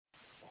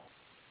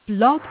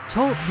Blog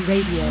Talk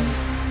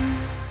Radio.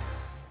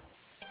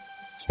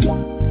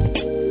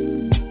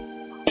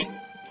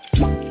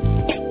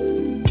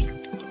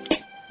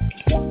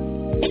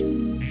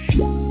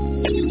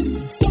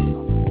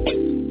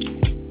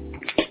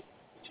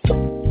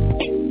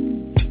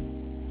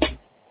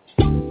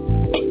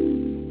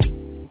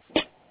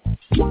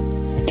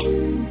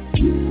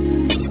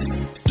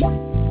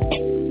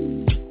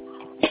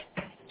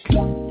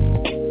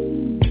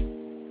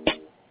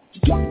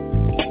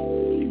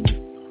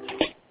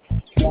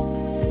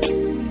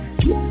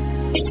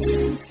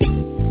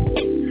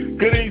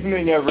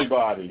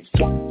 Everybody,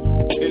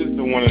 it is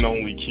the one and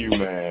only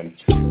Q-Man,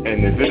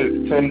 and if it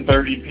is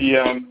 10:30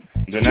 p.m.,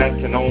 then that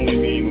can only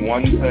mean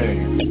one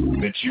thing,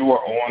 that you are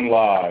on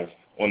live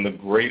on the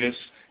greatest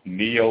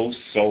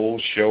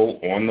neo-soul show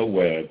on the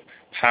web,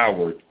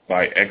 powered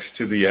by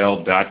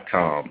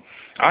xtotheL.com.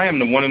 I am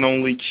the one and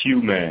only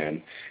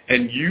Q-Man,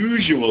 and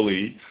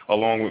usually,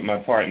 along with my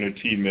partner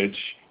T-Mitch,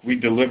 we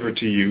deliver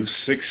to you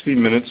 60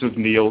 minutes of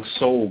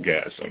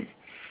neo-soulgasm.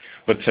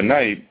 But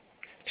tonight,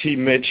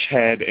 T-Mitch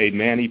had a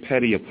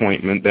mani-pedi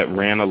appointment that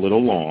ran a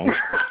little long,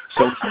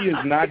 so he is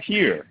not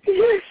here.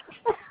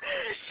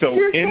 So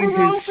in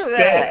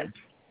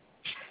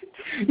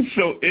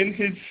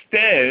his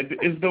stead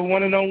is the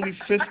one and only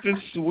Sister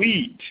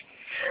Sweet.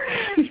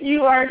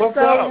 You are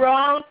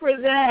wrong for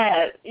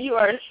that. You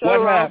are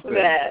so wrong for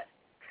that.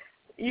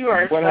 You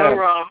are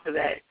wrong for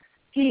that.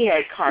 He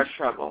had car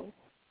trouble.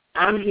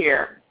 I'm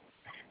here.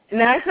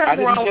 Now, there's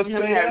nothing wrong with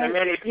him having a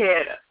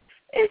mani-pedi.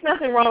 There's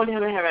nothing wrong with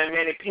him having a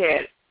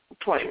mani-pedi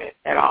appointment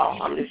at all.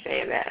 I'm just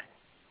saying that.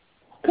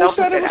 Who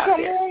said there was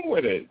something wrong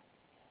with it?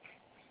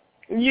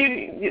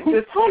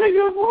 The tone of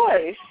your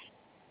voice.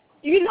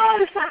 You know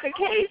it's not the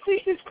case. You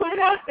just put it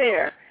out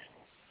there.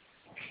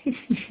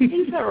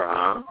 He's so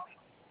wrong.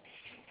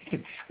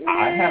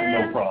 I have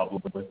no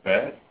problem with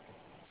that.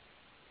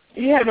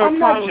 You have no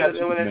problem with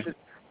it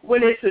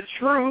when it's the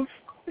truth.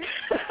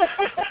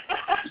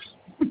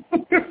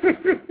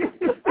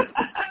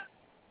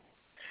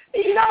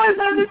 You know it's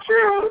not the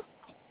truth.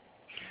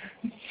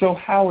 So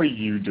how are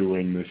you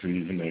doing this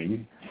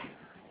evening?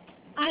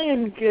 I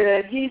am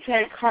good. He's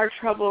had car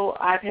trouble.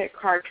 I've had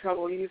car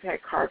trouble. You've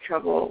had car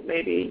trouble.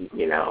 Maybe,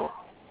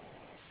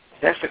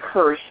 that's the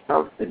curse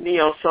of the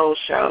Neo Soul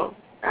show.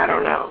 I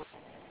don't know.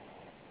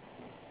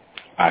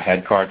 I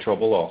had car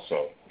trouble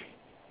also.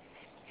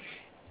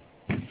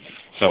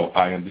 So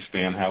I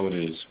understand how it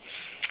is.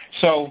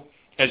 So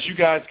as you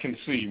guys can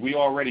see, we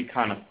already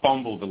kind of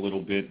fumbled a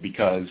little bit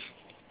because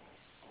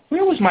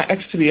where was my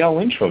X to the L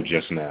intro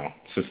just now,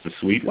 Sister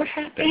Sweet? What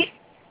happened?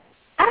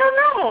 I don't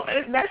know.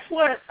 That's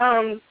what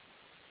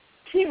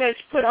T-Mitch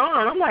put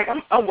on. I'm like,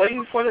 I'm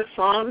waiting for the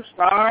song to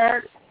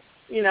start.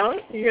 You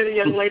hear the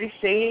young lady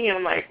singing, and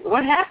I'm like,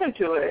 what happened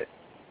to it?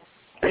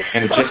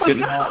 And it just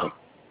didn't happen.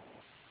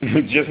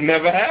 It just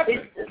never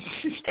happened.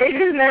 It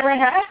just never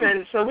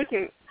happened. So we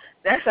can.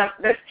 That's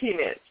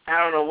T-Mitch. I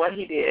don't know what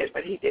he did,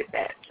 but he did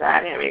that. So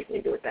I didn't have anything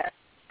to do with that.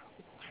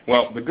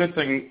 Well, the good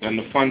thing and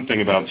the fun thing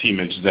about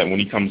T-Mitch is that when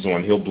he comes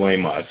on, he'll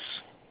blame us,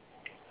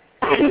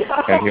 and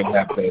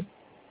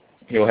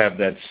he'll have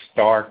that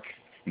stark,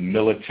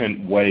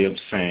 militant way of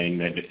saying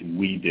that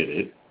we did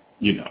it.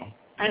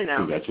 I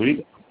know. That's what he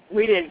did.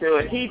 We didn't do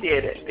it. He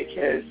did it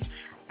because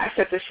I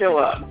set the show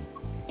up,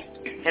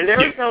 and there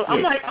was no.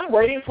 I'm like, I'm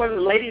waiting for the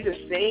lady to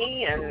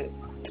sing, and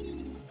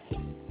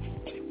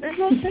there's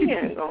no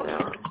singing going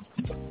on.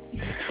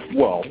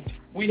 Well,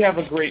 we have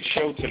a great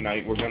show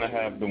tonight. We're going to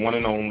have the one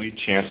and only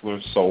Chancellor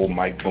of Soul,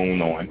 Mike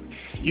Boone, on.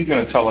 He's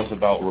going to tell us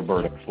about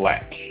Roberta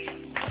Flack.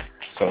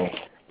 So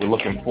we're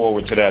looking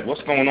forward to that.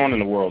 What's going on in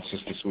the world,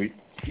 Sister Sweet?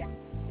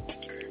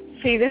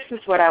 See, this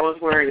is what I was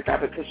worried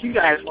about because you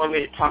guys want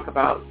me to talk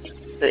about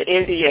the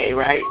NDA,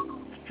 right?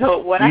 So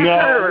what I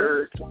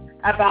heard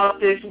about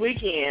this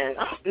weekend,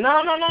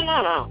 no.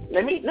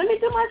 Let me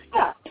do my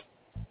stuff.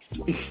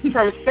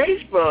 From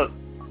Facebook,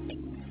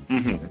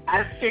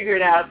 I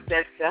figured out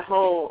that the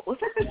whole, was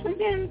that this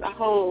weekend? The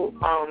whole,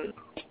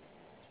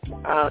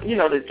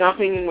 the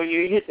jumping where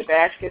you hit the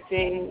basket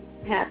thing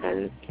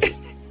happened.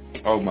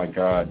 Oh, my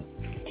God.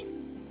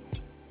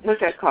 What's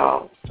that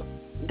called?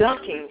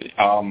 Dunking.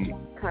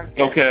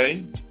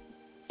 Okay.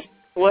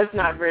 Was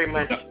not very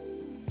much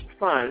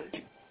fun.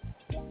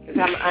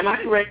 Am I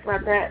correct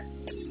about that?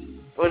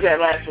 Or was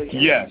that last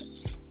weekend? Yes.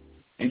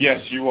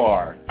 Yes, you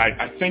are.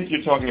 I think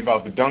you're talking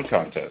about the dunk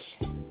contest.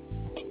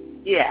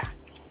 Yeah.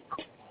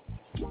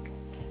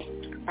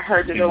 I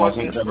heard that it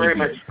wasn't very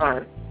much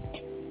fun.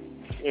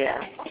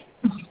 Yeah.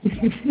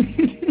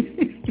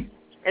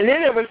 And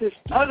then there was this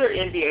other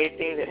NBA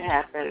thing that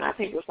happened. I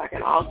think it was like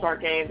an all-star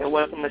game that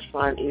wasn't much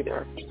fun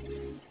either.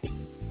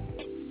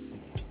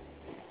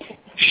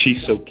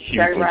 She's so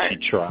cute when she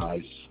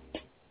tries.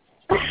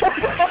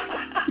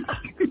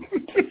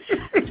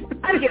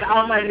 I get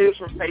all my news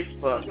from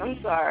Facebook.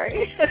 I'm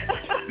sorry.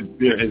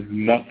 There is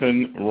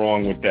nothing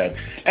wrong with that.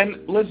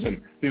 And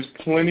listen, there's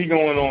plenty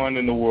going on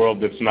in the world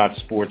that's not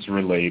sports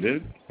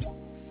related.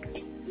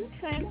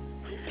 Okay.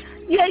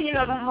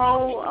 Yeah, the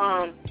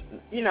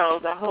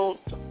whole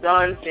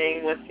Don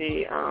thing with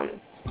the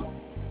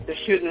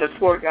shooting the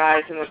 4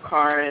 guys in the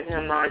car and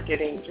him not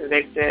getting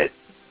convicted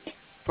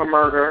for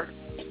murder.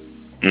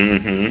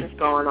 Mm-hmm. What's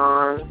going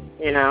on?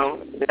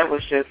 That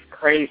was just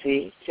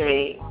crazy to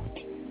me.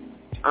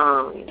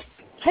 How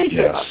do you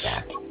feel about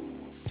that?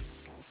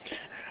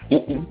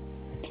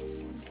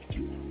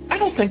 I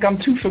don't think I'm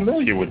too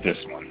familiar with this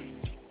one.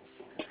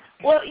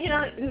 Well,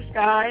 this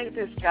guy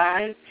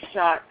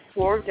shot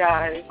 4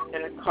 guys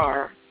in a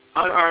car,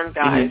 unarmed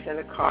guys in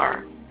a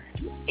car,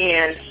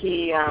 and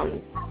he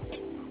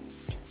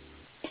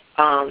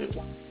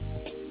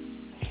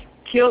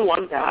killed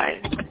one guy,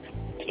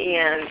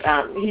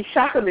 and he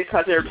shot them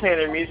because they were playing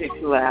their music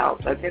too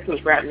loud. I guess it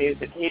was rap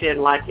music. He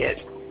didn't like it.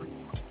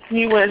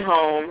 He went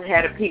home,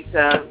 had a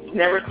pizza,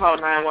 never called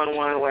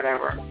 911 or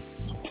whatever.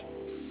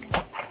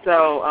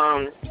 So,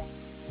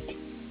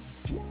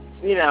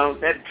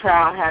 that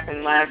trial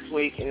happened last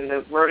week, and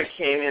the verdict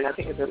came in, I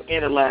think it was the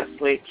end of last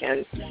week,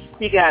 and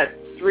he got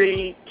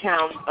 3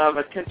 counts of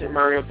attempted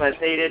murder, but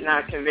they did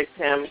not convict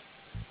him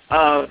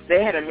of,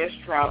 they had a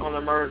mistrial on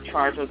the murder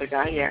charge of the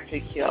guy he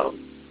actually killed.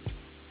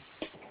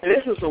 And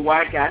this was a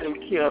white guy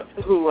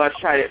who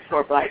shot at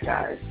 4 black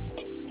guys,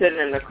 sitting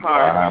in the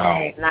car,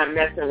 not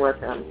messing with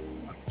them.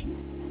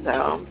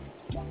 So,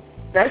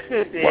 that's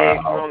been big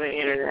on the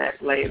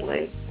internet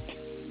lately.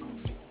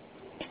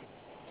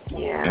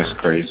 Yeah. That's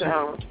crazy.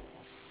 So,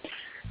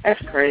 that's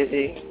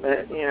crazy,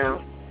 but,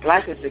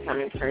 life is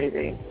becoming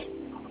crazy.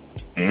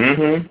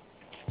 Mm-hmm.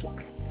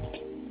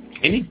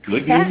 Any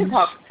good news? I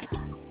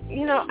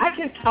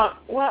can talk,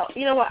 well,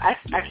 you know what, I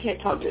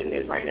can't talk good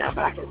news right now,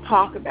 but I can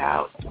talk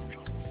about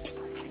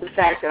the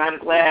fact that I'm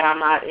glad I'm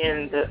not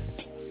in the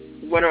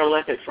Winter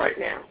Olympics right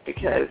now,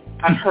 because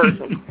I've heard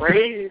some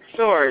crazy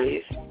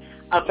stories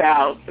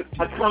about the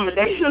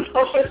accommodations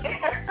over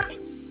there.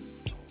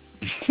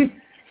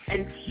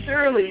 And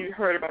surely you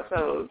heard about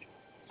those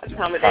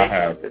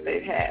accommodations that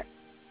they've had.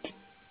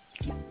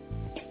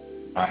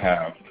 I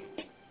have.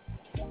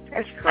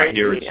 That's crazy. I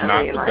hear it's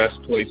not the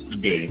best place to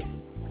be.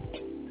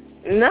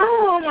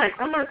 No, I'm like,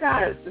 oh my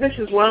God, this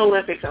is one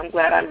Olympics I'm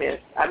glad I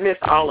missed. I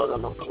missed all of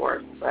them, of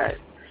course, but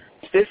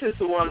this is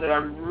the one that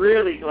I'm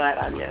really glad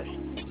I missed.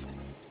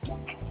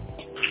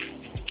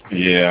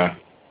 Yeah.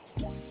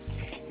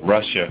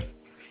 Russia.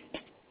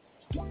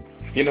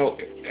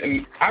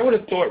 And I would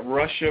have thought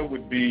Russia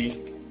would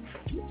be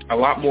a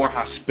lot more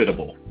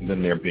hospitable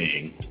than they're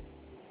being.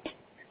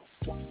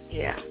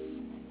 Yeah.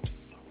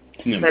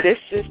 But it's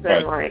just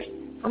been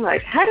I'm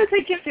like, how did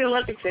they get the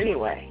Olympics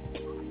anyway?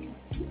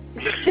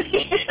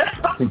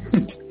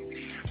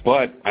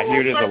 But I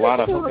hear there's a lot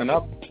of hooking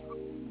up.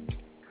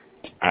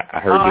 I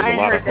heard there's a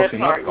lot of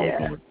hooking up going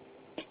on.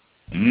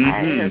 Mm-hmm.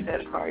 I ain't heard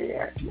that part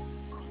yet.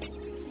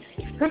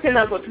 Hooking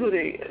up with who,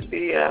 the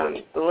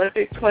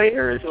Olympic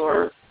players,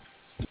 or,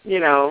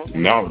 no,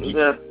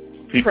 the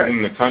people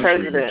in the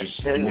country are just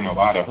and doing a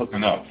lot of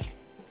hooking up.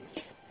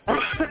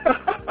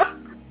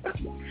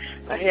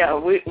 Yeah,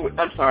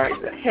 I'm sorry,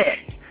 the heck.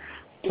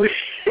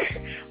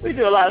 We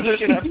do a lot of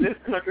hooking up in this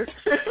country.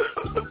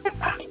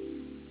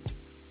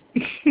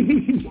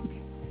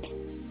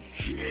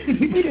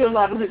 We do a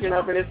lot of hooking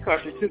up in this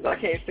country, too, so I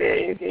can't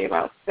say anything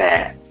about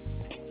that.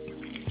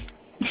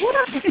 What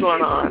else is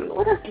going on?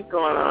 What else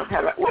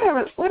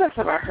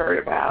have I heard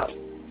about? I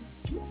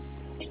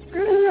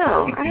don't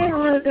know. I haven't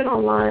really been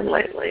online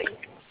lately.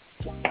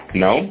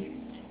 No?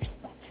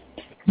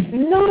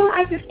 No,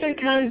 I've just been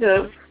kind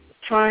of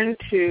trying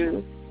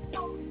to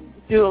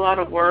do a lot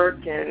of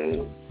work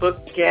and book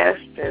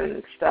guests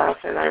and stuff,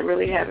 and I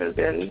really haven't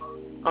been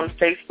on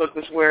Facebook,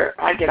 is where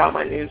I get all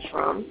my news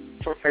from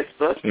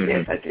Facebook. Mm-hmm.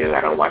 Yes, I do.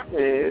 I don't watch the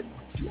news.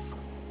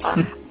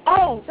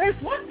 Oh, there's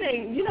one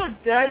thing.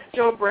 Judge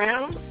Joe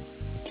Brown?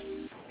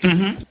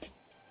 Mm-hmm.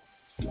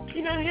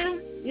 You know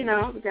him?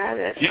 The guy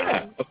that...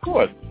 Yeah, of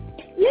course.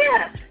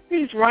 Yeah,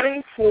 he's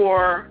running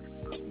for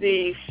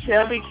the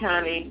Shelby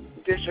County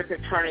District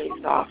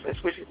Attorney's Office,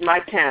 which is my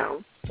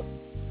town.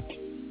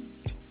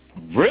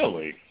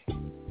 Really?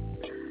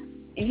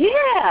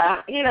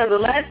 Yeah. The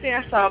last thing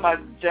I saw about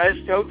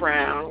Judge Joe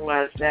Brown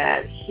was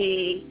that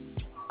he...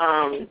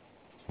 the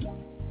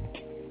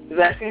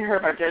last thing I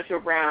heard about Judge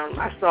Joe Brown,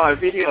 I saw a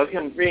video of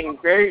him being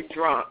very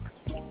drunk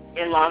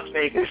in Las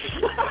Vegas.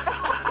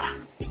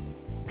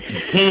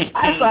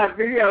 I saw a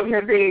video of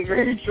him being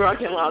very drunk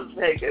in Las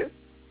Vegas.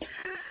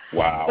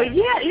 Wow. But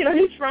yeah,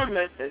 he's from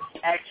Memphis,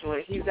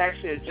 actually. He's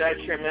actually a judge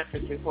here in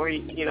Memphis before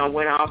he,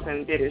 went off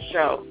and did his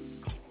show.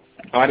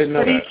 Oh, I didn't know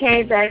that. But he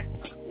came back,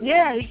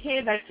 he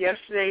came back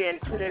yesterday and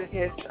put in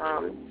his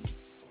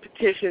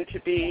petition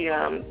to be,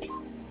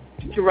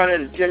 to run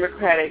a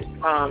Democratic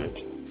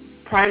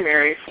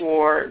primary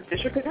for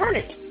district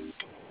attorney.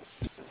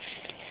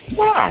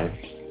 Wow.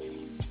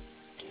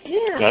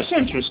 Yeah. That's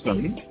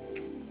interesting.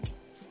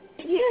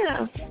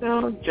 Yeah,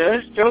 so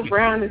Judge Joe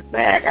Brown is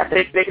back. I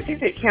think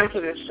they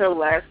canceled his show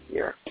last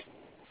year.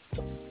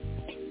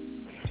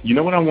 You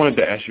know what I wanted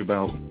to ask you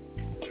about?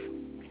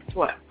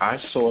 What? I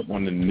saw it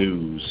on the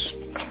news.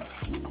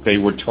 They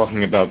were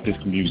talking about this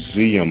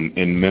museum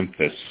in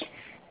Memphis.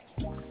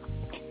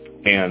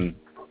 And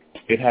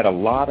it had a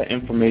lot of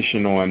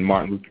information on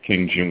Martin Luther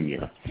King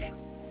Jr.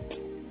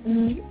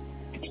 Mm-hmm.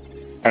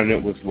 And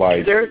it was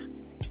like,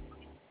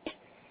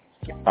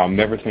 I'll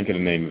never think of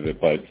the name of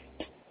it, but,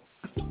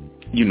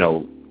 you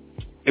know,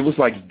 it was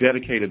like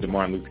dedicated to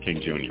Martin Luther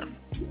King Jr.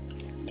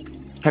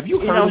 Have you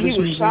heard of this?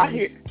 He was shot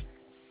here.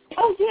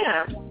 Oh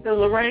yeah, the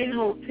Lorraine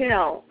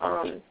Hotel.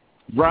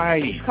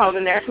 Right. It's called the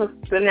National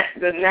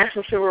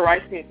Civil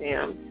Rights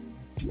Museum,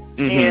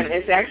 and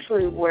it's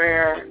actually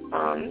where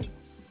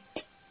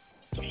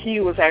he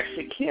was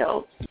actually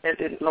killed at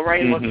the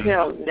Lorraine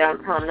Hotel in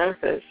downtown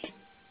Memphis.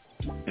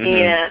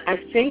 And I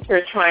think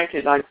they're trying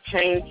to like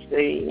change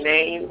the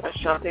name or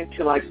something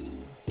to like,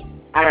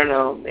 I don't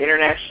know,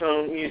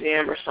 International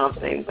Museum or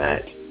something.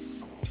 But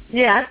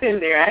yeah, I've been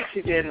there. I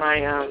actually did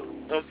my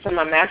some of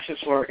my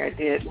master's work. I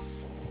did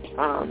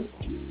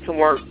some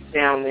work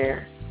down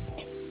there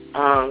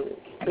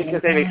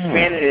because they've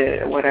expanded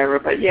it or whatever.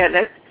 But yeah,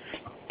 that's,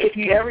 if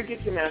you ever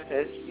get to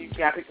Memphis, you've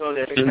got to go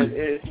there because it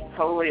is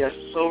totally a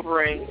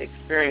sobering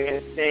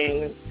experience,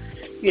 seeing,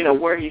 you know,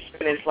 where he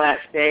spent his last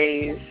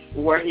days,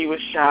 where he was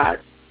shot,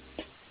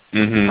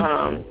 you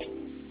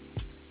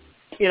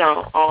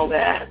know, all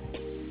that.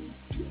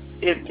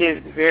 It's a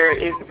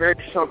very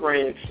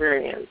sobering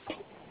experience.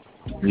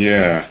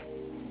 Yeah.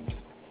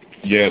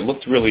 Yeah, it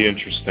looked really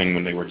interesting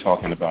when they were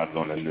talking about it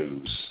on the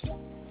news.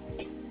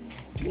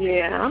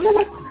 Yeah,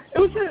 it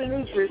was in the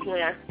news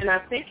recently, and I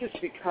think it's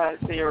because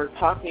they were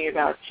talking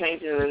about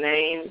changing the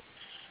name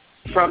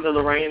from the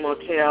Lorraine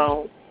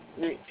Motel,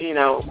 you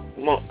know,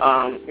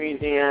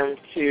 museum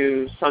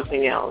to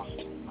something else.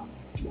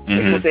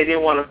 Because they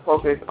didn't want to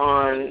focus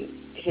on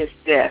his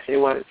death. They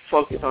wanted to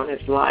focus on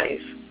his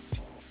life.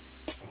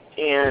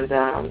 And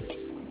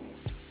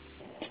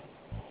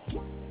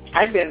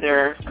I've been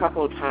there a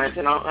couple of times,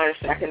 and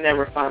honestly, I can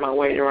never find my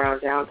way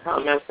around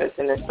downtown Memphis,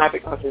 and it's not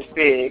because it's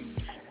big.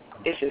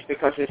 It's just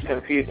because it's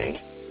confusing.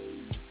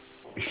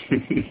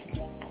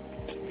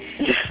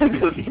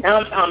 Because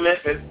downtown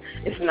Memphis,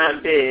 it's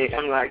not big.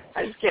 I'm like,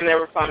 I just can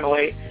never find my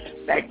way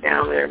back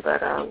down there.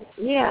 But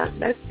yeah,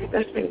 that's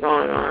been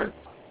going on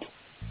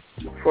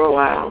for a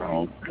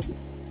while.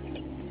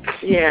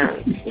 Yeah,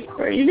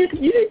 you need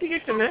to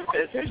get to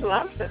Memphis. There's a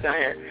lot of stuff down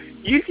here.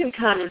 You can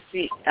come and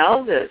see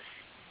Elvis's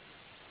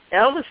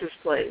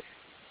place.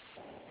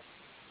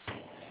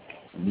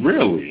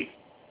 Really?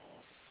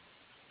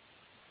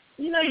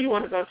 You know you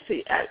want to go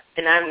see,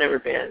 and I've never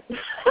been.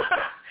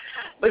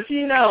 But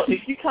you know,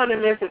 if you come to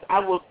Memphis, I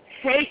will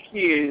take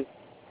you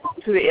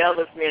to the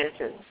Elvis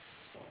Mansion.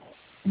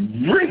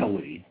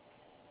 Really?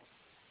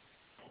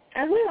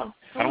 I will.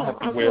 I don't have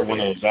to wear one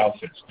of those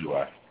outfits, do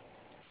I?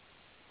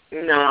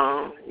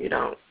 No, you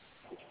don't.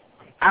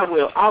 I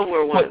will. I'll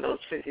wear one of those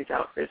 50s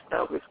outfits,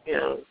 though, you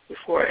know,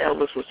 before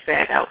Elvis was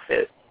fat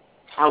outfit.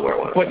 I'll wear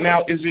one. But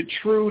now, is it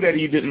true that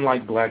he didn't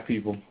like black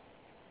people?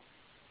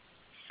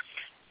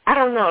 I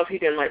don't know if he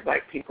didn't like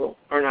black people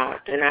or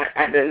not, and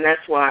and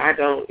that's why I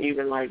don't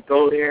even like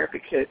go there,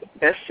 because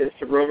that's just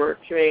a rumor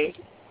to me.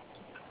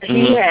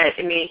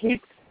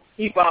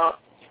 He bought,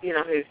 you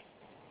know, his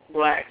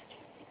black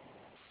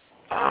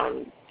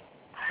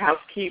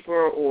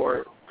housekeeper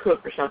or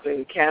cook or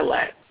something,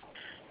 Cadillac,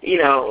 you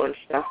know, and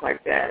stuff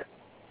like that.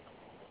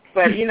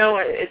 But you know,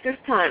 at this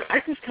time, I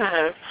just kind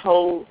of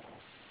hold,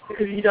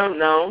 because you don't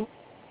know.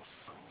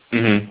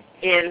 And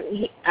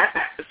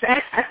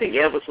I think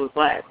Elvis was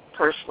black,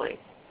 personally.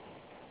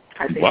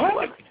 I think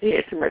he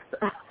had too much.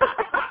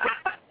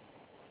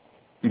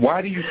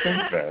 Why do you think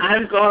that?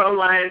 I'm going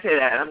online and say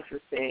that. I'm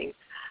just saying.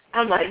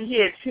 I'm like, he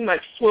had too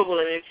much swivel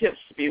in his hips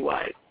to be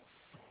white.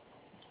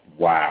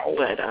 Wow.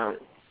 But I'm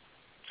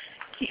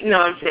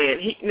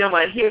saying, you know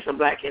what? Here's some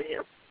black in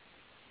him.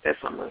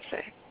 That's what I'm going to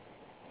say.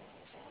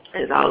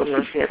 That's all I'm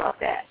going to say about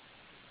that.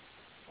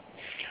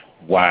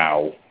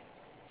 Wow.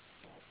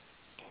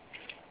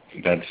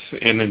 That's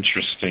an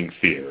interesting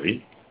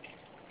theory.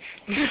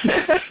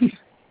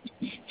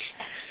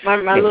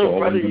 My little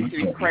brother used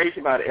to be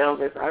crazy about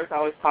Elvis. I used to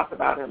always talk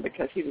about him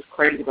because he was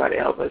crazy about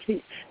Elvis.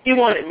 He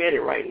won't admit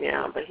it right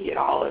now, but he had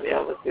all of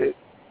Elvis's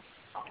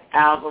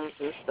albums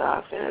and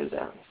stuff. And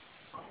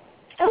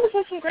Elvis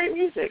had some great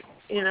music,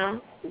 you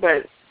know,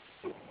 but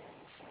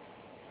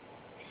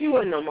he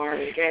wasn't no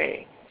Marvin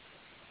Gaye.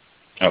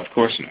 Of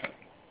course not.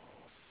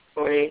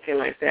 Or anything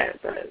like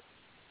that, but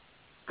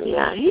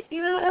yeah,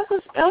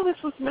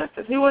 Elvis was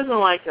Memphis. He wasn't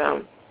like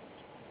I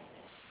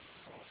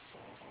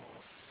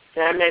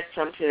met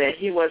some today.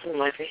 He wasn't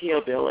like a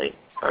hillbilly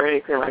or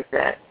anything like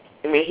that.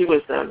 I mean, he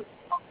was a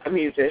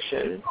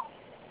musician,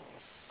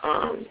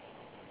 and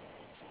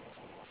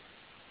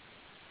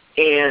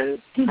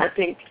I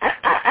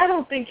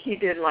don't think he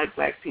didn't like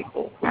black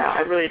people.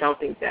 I really don't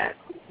think that.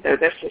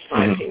 That's just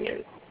my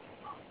opinion.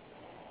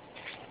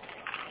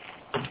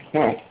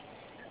 Well,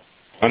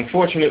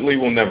 unfortunately,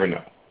 we'll never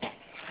know.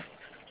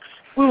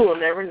 We will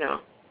never know.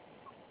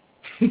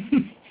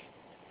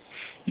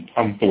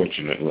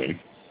 Unfortunately.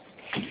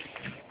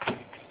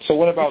 So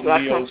what about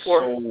Leo's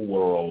soul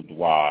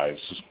world-wise?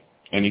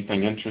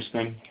 Anything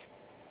interesting?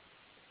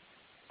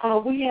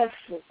 We have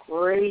some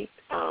great,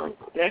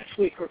 next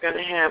week we're going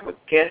to have a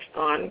guest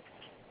on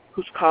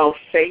who's called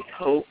Faith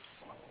Hope.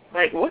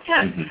 Like, what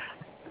kind? Mm-hmm.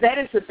 That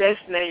is the best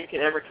name you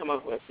can ever come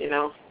up with,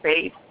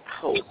 Faith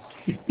Hope.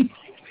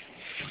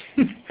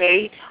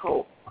 Faith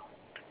Hope.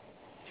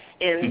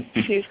 And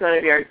she's going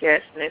to be our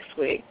guest next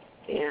week.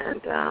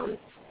 And,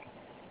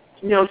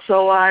 you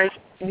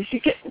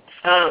should get,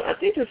 I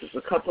think this was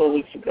a couple of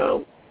weeks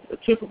ago, the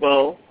Super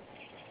Bowl.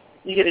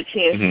 You get a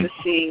chance to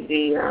see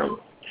the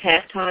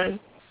halftime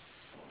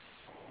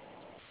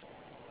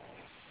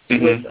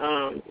with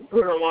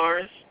Bruno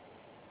Mars.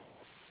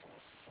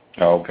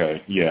 Oh,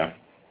 okay, yeah.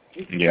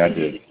 Yeah, I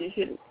did.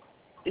 Did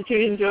you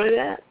enjoy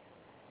that?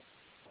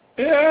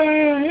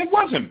 Yeah, it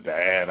wasn't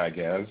bad, I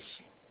guess.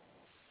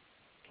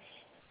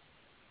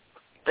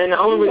 And the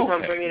only reason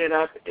I'm bringing it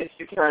up is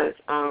because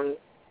only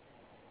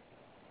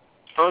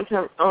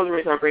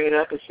reason I bring it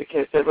up is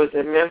because there was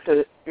a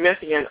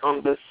Memphian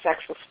on the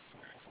saxophone.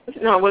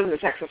 No, it wasn't the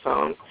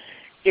saxophone.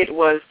 It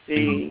was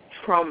the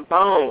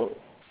trombone.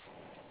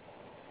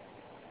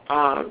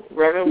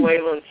 Reverend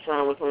Whalen's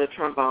son was on the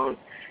trombone.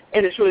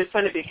 And it's really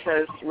funny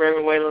because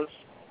Reverend Whalen's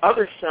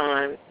other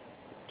son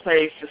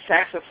plays the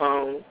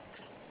saxophone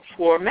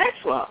for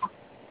Maxwell.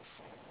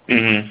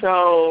 Mm-hmm.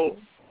 So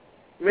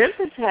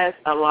Memphis has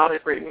a lot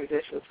of great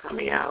musicians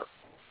coming out.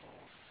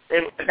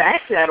 And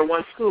actually out of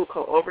one school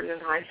called Overton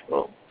High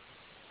School.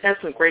 Has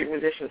some great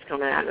musicians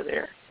coming out of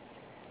there.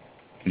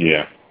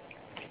 Yeah.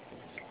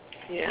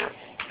 Yeah.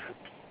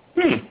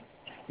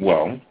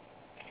 Well,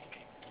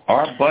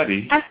 our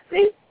buddy. I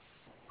think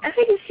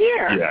he's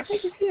here. Yes. I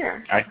think he's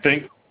here.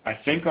 I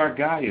think our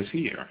guy is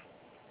here.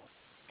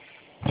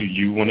 Do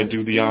you want to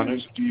do the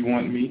honors? Or do you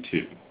want me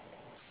to?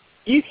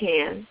 You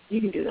can.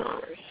 You can do the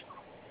honors.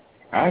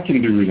 I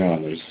can do the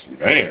honors.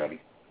 Man.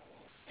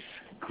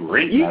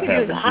 Great. You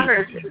can do the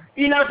honors.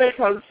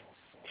 Because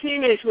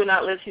teammates will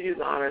not let you do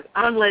the honors.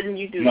 I'm letting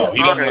you do the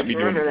honors. Let me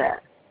Remember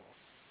that.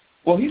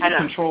 Well, he's a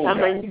control guy.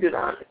 I'm letting you do the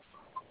honors.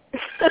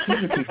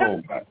 He's a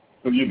control guy.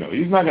 So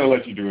he's not going to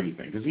let you do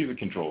anything because he's a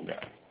control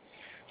guy.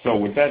 So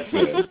with that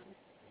said,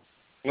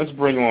 let's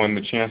bring on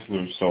the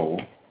Chancellor of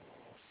Soul,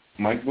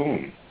 Mike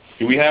Boone.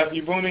 Do we have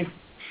you, Boone?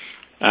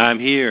 I'm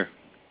here,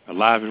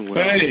 alive and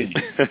well. Hey.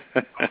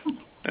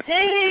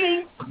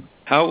 Hey.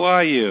 How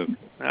are you?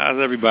 How's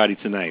everybody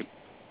tonight?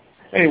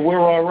 Hey, we're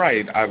all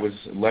right. I was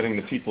letting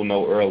the people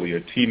know earlier,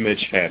 T.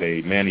 Mitch had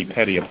a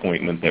mani-pedi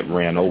appointment that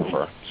ran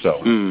over.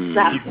 So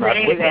Stop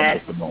saying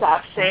that.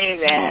 Stop saying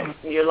that.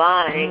 You're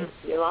lying.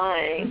 You're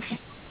lying.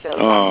 So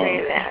stop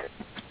saying that.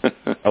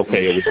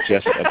 Okay, it was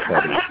just a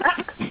pedi.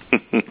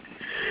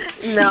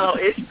 No,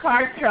 it's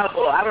car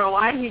trouble. I don't know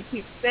why he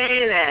keeps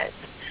saying that.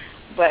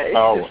 But it's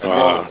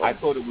I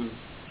thought it was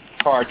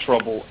car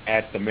trouble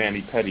at the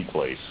mani-pedi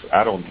place.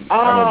 That's what.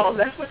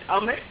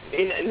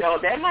 No,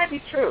 that might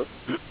be true.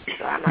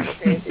 So I'm not gonna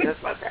say anything else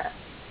about that.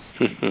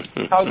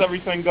 How's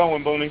everything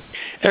going, Boone?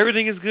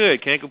 Everything is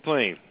good. Can't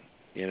complain.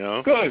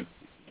 Good.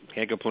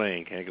 Can't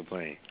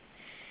complain.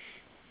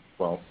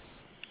 Well,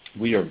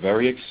 we are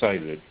very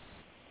excited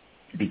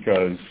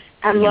because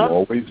you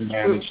always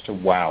manage to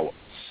wow us.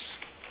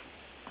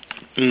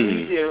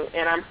 You do,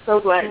 and I'm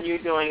so glad you're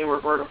doing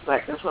Roberta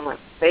Flack. That's one of my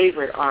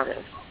favorite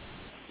artists.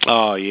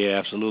 Oh, yeah,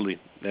 absolutely.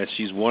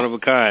 She's one of a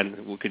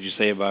kind. What could you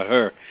say about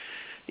her?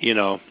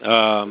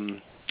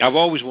 I've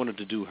always wanted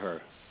to do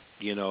her,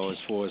 as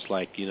far as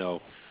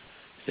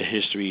the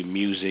history,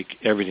 music,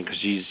 everything, because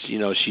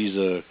she's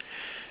a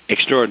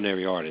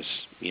extraordinary artist,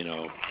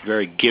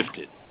 very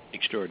gifted,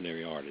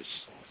 extraordinary artist.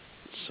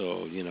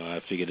 So,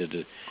 I figured that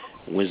the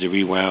Wednesday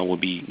Rewind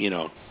would be,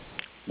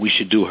 we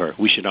should do her.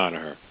 We should honor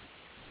her.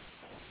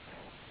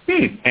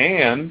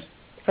 And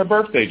her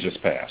birthday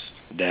just passed.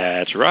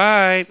 That's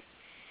right.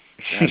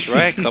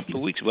 A couple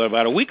of weeks,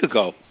 about a week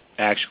ago,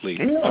 actually,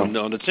 on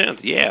the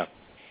 10th. Yeah.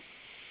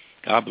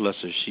 God bless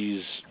her.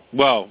 She's,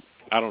 I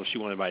don't know if she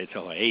wanted anybody to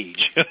tell her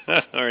age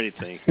or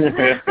anything.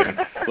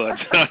 But,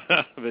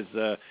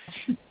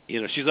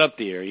 she's up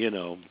there,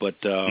 But,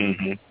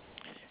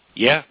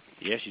 yeah,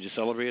 she just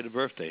celebrated her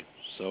birthday.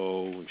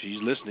 So if she's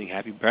listening,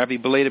 happy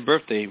belated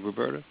birthday,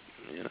 Roberta.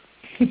 Yeah.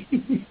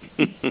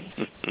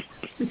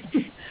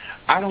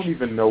 I don't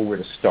even know where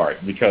to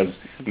start because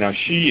now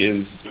she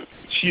is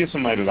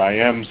somebody that I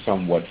am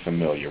somewhat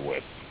familiar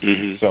with.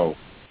 Mm-hmm. So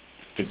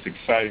it's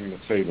exciting to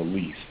say the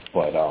least.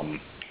 But I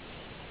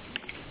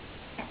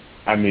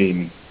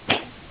don't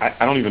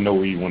even know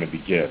where you want to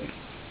begin.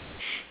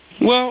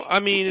 Well,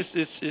 it's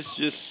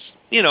just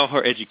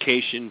her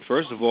education.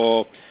 First of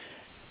all,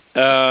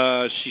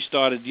 she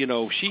started.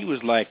 She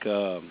was like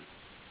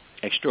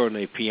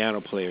extraordinary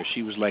piano player.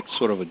 She was like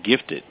sort of a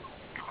gifted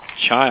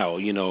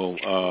child.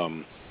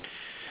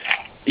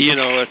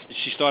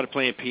 She started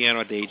playing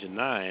piano at the age of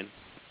 9,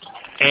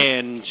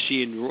 and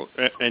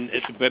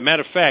but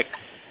matter of fact,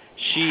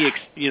 she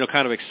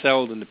kind of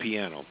excelled in the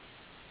piano,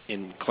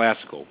 in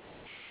classical.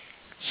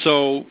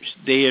 So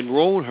they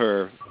enrolled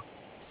her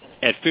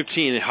at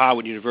 15 at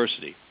Howard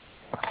University,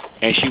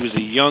 and she was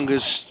the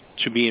youngest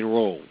to be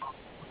enrolled,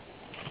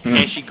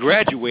 and she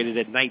graduated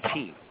at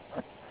 19.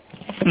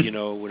 you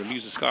know, with a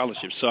music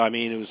scholarship. So I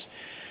mean,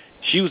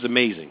 she was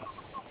amazing,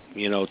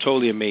 you know,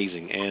 totally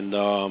amazing, and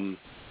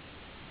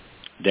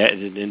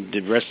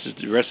the rest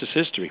is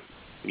history.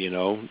 You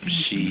know,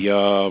 she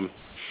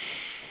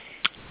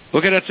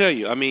what can I tell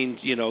you? I mean,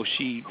 you know,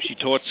 she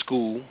taught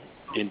school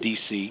in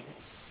D.C.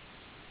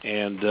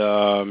 and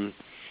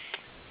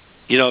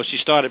you know, she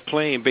started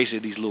playing basically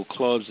these little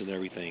clubs and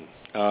everything.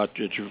 The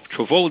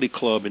Tivoli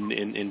Club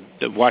in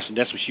Washington,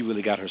 that's where she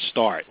really got her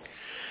start.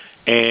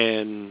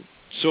 And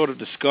sort of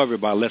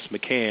discovered by Les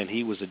McCann,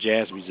 he was a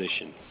jazz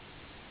musician,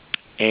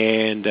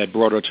 and that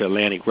brought her to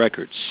Atlantic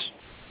Records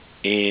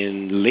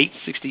in late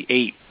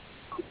 68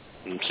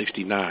 and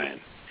 69.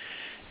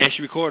 And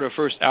she recorded her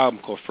first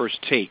album called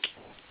First Take,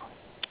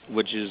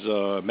 which is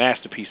a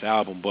masterpiece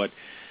album. But,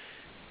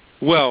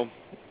 well,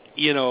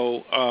 you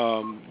know,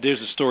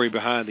 there's a story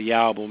behind the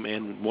album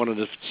and one of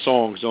the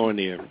songs on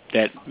there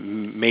that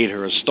made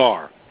her a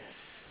star.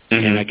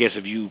 Mm-hmm. And I guess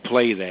if you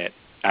play that,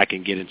 I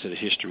can get into the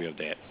history of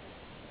that.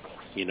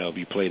 You know, if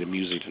you play the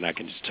music, then I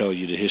can just tell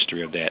you the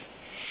history of that.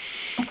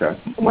 Okay.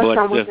 What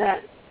song was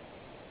that?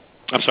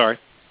 I'm sorry?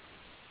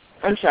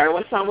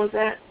 What song was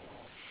that?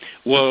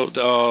 Well,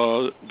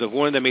 the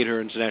one that made her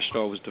international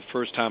star was The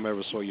First Time I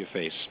Ever Saw Your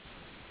Face.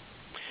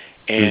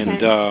 And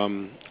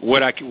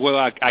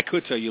I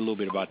could tell you a little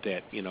bit about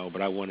that, you know,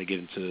 but I want to get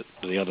into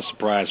the other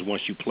surprise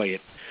once you play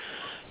it.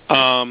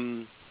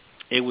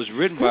 It was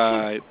written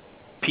by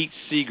Pete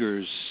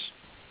Seeger's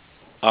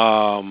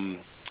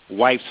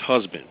wife's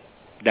husband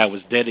that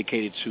was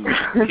dedicated to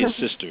his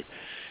sister.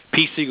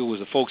 Pete Seeger was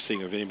a folk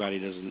singer, if anybody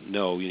doesn't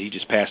know. He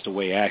just passed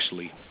away,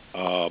 actually,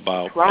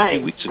 about a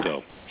few weeks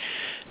ago.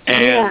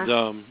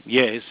 And,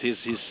 his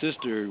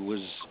sister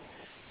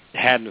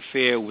had an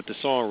affair with the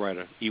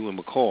songwriter, Ewan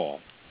McCall.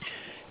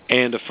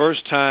 And the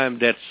first time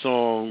that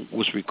song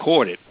was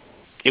recorded,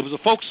 it was a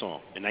folk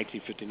song. In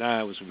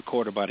 1959, it was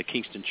recorded by the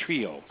Kingston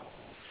Trio.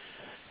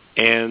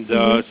 And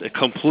it's a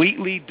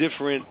completely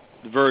different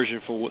version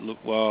for what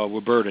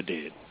Roberta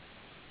did.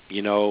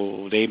 You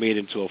know, they made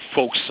it into a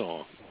folk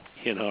song.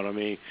 You know what I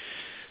mean?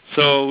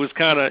 So it's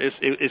kind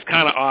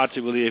of odd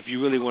to really, if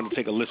you really want to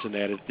take a listen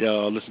at it,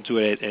 listen to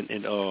it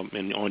and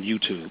on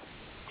YouTube.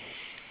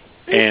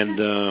 And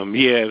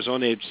it was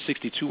on their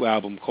 '62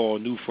 album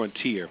called New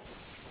Frontier.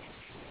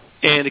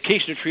 And the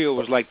Kingston Trio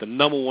was like the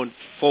 #1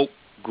 folk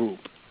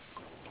group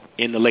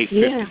in the late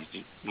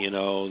 '50s. You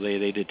know,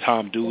 they did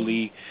Tom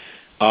Dooley,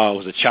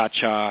 was a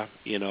cha-cha,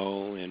 you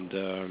know,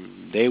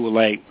 and they were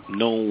like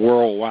known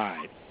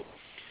worldwide.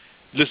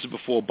 This is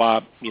before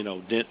Bob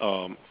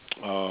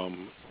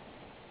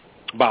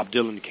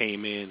Dylan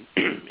came in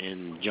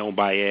and Joan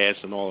Baez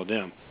and all of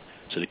them.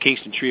 So the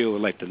Kingston Trio were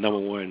like the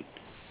 #1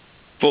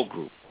 folk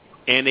group.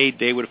 And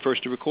they were the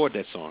first to record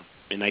that song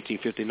in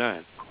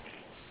 1959.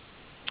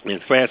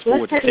 And fast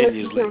forward to 10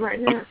 years later. Right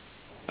now.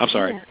 I'm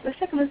sorry. Yeah, let's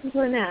take a listen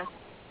to it now.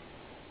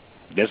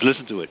 Let's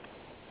listen to it.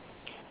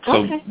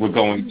 So we're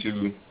going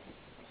to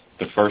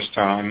The First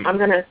Time. I'm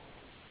going to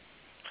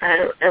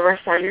ever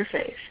saw your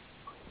face.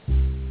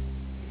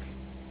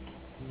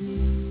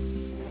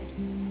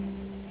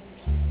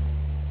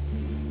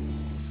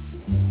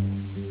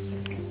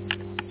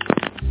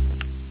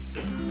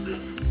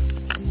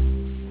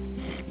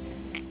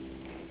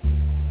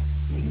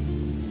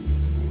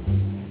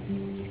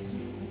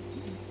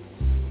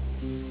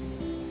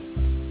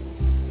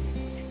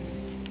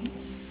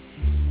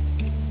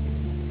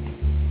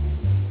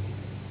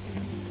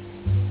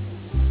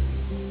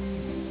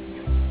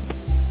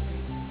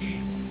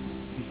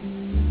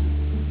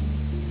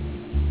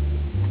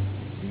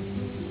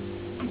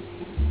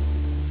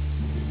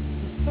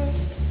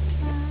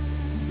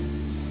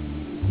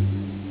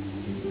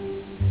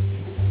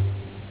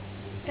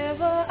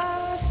 Gave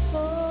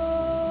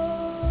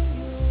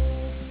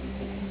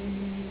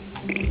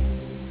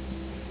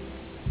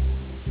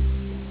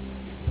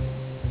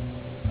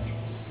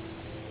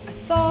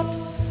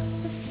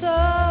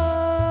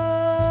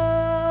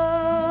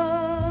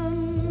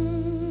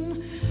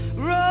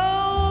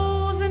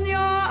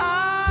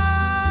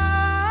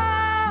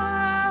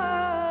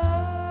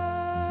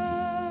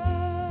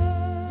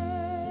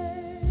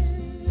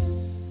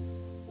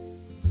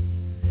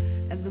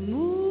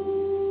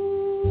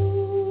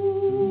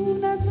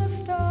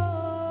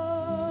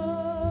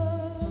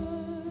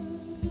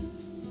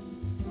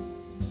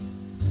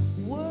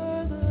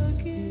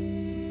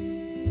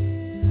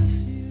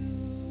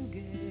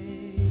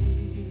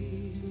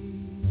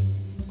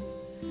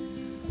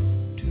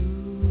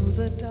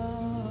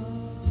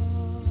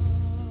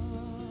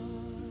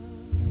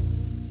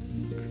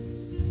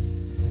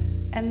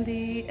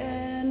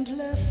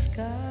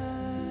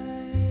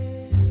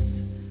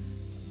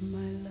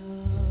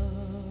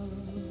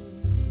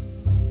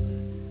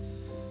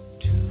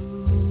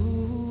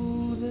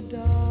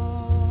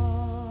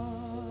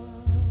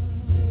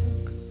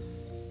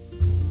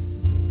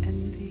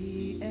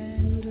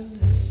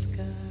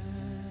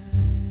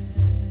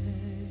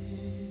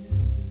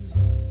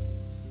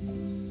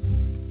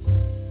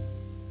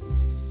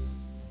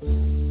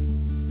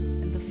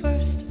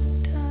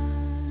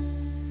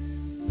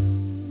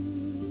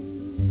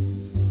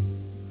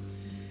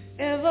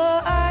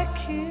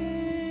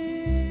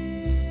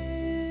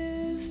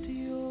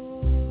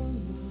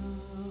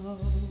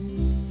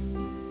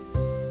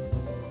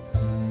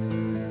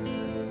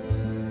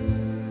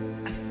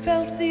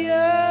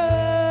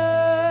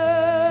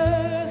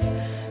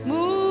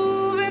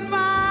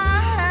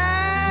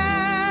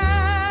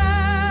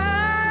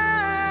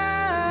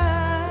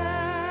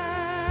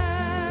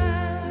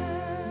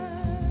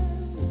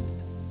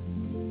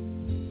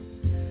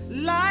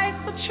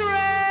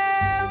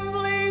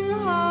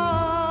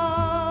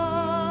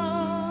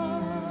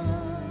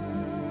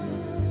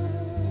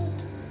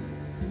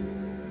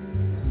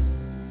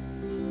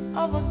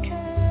of a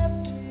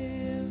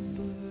captive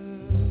bird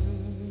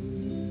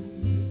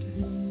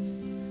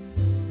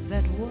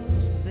that was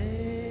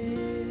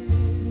there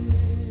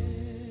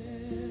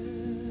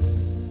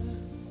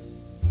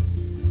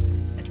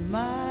at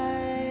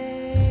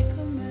my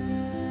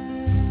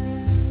command,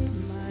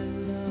 my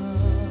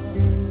love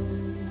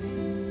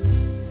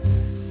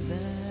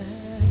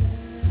that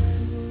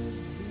was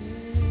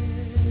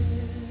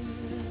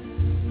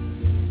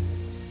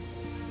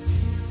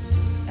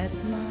there at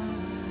my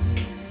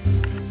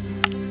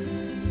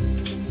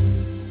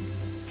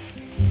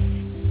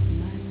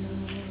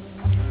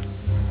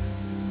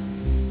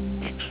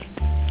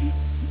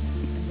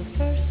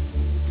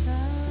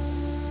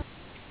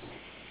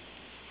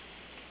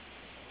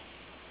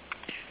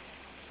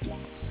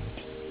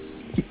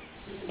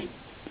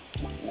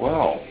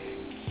Well,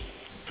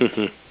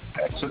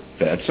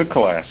 that's a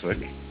classic.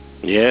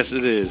 Yes,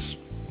 it is.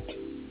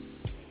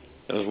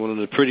 That was one of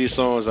the prettiest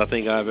songs I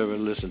think I've ever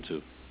listened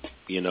to.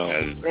 You know,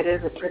 it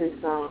is a pretty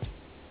song.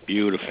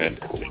 Beautiful, and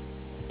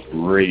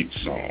great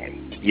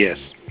song. Yes,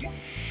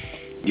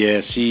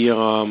 yeah. She,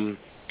 her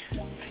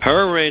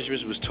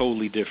arrangements was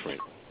totally different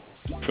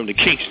from the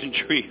Kingston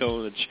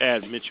Trio and the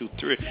Chad Mitchell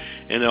Trio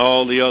and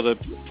all the other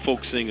folk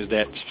singers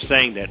that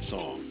sang that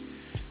song.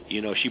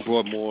 You know, she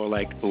brought more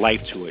like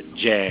life to it,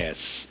 jazz,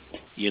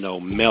 you know,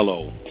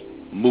 mellow,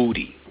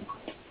 moody,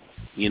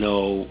 you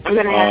know. I'm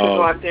going to have to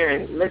go out there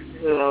and listen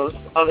to those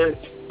other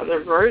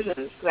versions,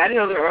 because I didn't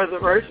know there were other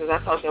versions. I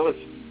thought it was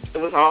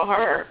all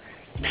her,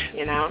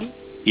 you know.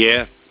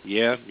 Yeah.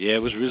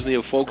 It was originally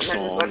a folk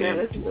song.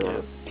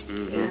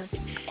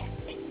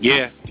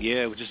 Yeah,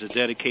 it was just a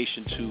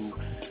dedication to,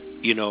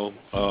 you know,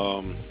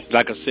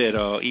 like I said,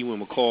 Ewan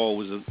McCall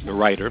was the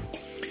writer,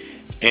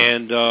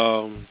 and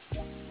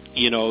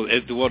you know,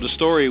 the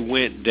story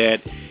went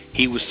that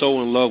he was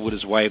so in love with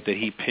his wife that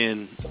he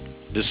penned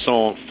the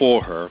song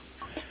for her.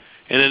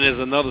 And then there's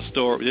another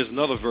story. There's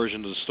another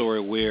version of the story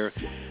where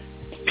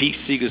Pete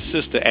Seeger's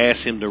sister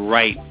asked him to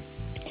write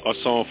a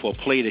song for a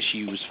play that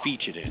she was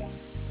featured in.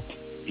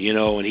 You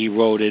know, and he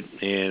wrote it,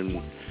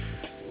 and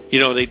you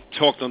know, they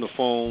talked on the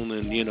phone,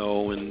 and you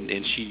know,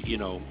 and she, you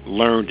know,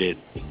 learned it,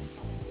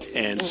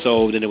 and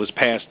so then it was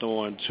passed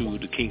on to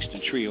the Kingston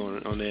Trio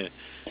on their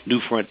New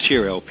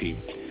Frontier LP.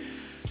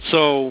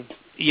 So,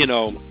 you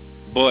know,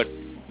 but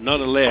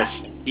nonetheless,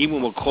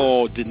 Ewan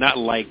McCall did not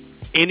like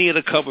any of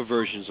the cover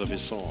versions of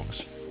his songs.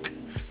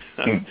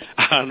 I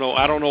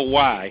don't know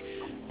why.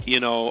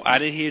 You know, I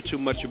didn't hear too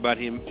much about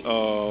him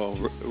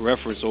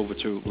reference over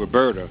to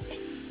Roberta,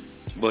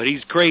 but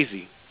he's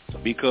crazy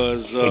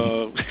because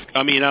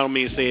I mean, I don't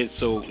mean to say it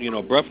so, you know,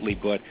 abruptly,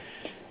 but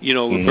you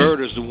know,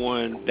 Roberta's the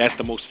one that's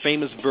the most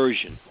famous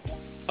version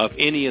of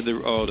any of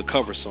the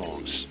cover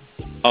songs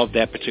of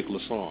that particular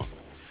song.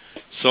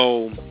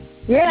 So,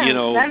 yeah, you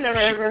know, I've never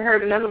ever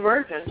heard another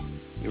version.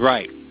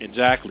 Right,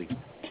 exactly.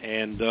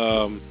 And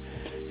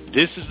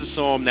this is the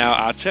song. Now,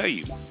 I'll tell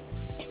you,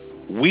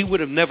 we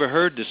would have never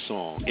heard this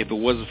song if it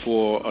wasn't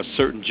for a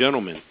certain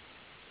gentleman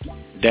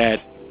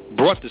that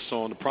brought this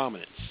song to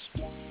prominence.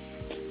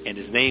 And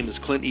his name is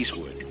Clint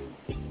Eastwood.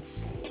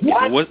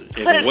 What?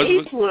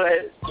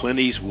 Clint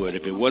Eastwood.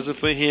 If it wasn't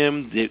for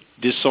him,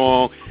 this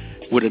song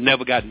would have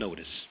never got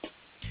noticed.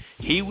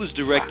 He was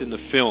directing the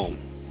film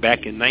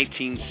back in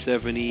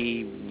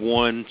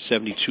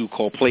 1971-72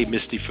 called Play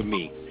Misty for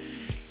Me.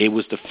 It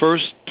was the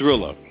first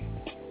thriller,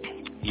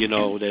 you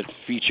know, that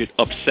featured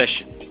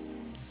obsession.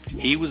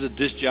 He was a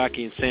disc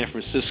jockey in San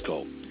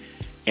Francisco,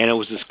 and it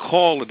was this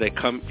caller that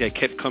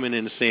kept coming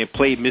in and saying,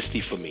 "Play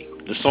Misty for me,"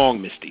 the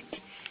song Misty,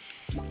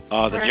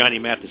 the Johnny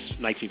Mathis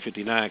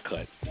 1959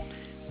 cut.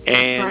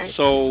 And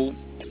so,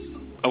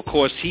 of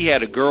course, he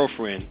had a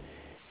girlfriend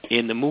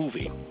in the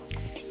movie,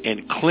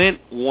 and Clint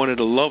wanted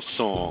a love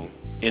song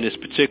in this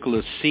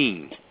particular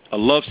scene, a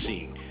love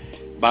scene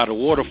by the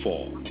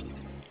waterfall.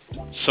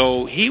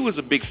 So he was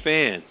a big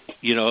fan,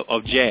 you know,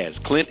 of jazz.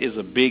 Clint is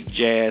a big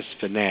jazz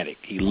fanatic.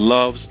 He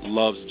loves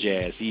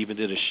jazz. He even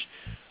did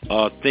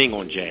a thing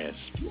on jazz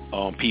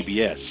on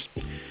PBS.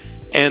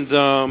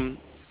 And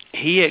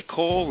he had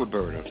called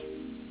Roberta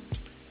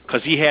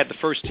because he had the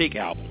First Take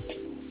album.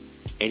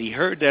 And he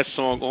heard that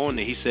song on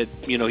there. He said,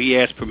 you know, he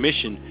asked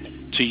permission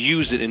to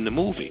use it in the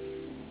movie.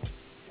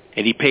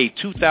 And he paid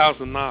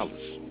 $2,000,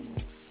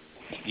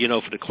 you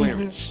know, for the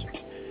clearance.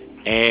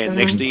 And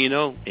next thing you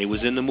know, it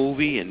was in the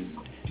movie, and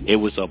it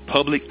was a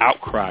public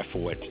outcry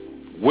for it.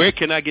 Where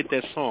can I get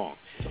that song?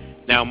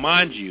 Now,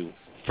 mind you,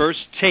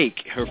 First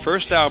Take, her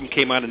first album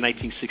came out in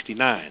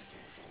 1969.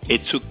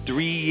 It took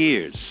 3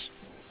 years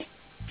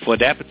for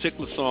that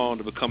particular song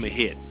to become a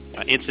hit,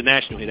 an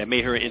international hit that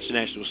made her an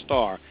international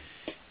star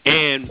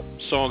and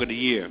Song of the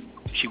Year.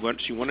 She won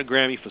a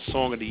Grammy for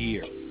Song of the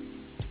Year,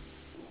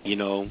 you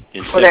know,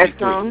 in for 73. that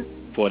song?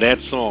 For that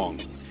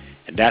song.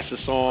 And that's the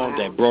song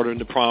that brought her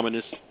into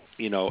prominence,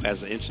 you know, as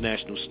an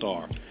international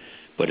star.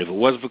 But if it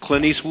wasn't for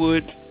Clint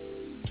Eastwood,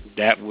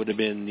 that would have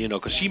been, you know,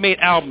 because she made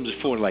albums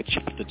before, like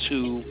Chapter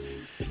 2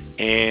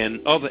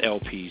 and other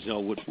LPs, you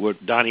know, with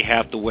Donny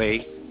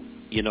Hathaway,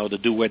 you know, the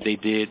duet they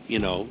did, you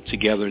know,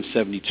 together in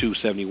 72,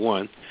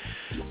 71.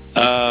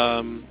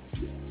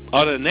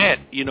 Other than that,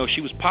 you know,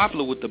 she was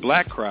popular with the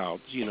black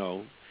crowds, you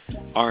know,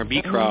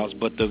 R&B crowds,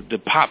 but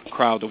the pop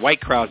crowd, the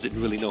white crowds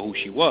didn't really know who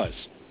she was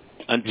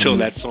until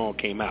that song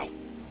came out.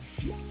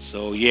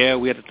 So, yeah,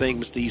 we have to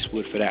thank Mr.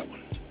 Eastwood for that one.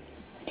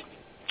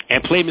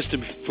 And Play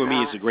Mr. for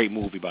me is a great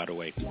movie, by the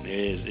way. It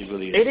is. It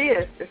really is. It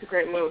is. It's a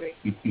great movie.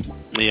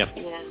 Yeah.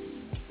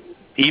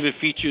 Even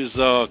features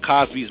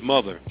Cosby's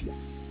mother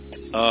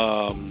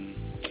in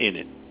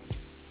it.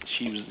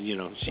 She was, you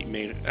know, she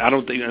made. I know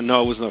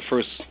it wasn't her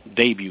first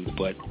debut,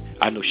 but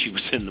I know she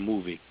was in the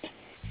movie.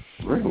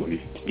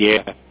 Really?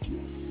 Yeah.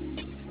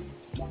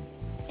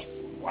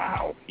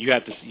 Wow. You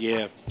have to.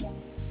 Yeah.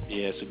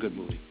 Yeah, it's a good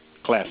movie,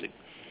 classic.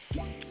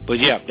 But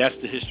yeah, that's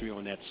the history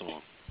on that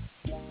song.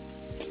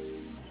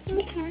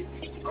 Okay.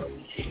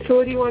 So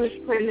what do you want us to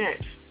play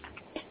next?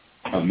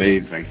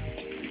 Amazing.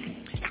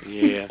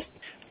 Yeah.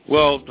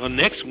 Well, the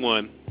next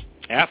one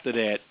after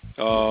that,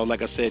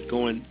 like I said,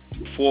 going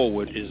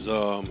forward is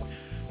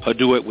her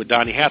duet with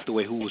Donny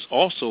Hathaway, who was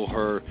also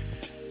her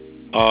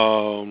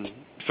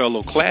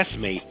fellow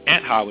classmate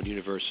at Howard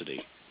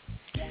University.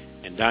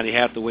 And Donny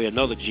Hathaway,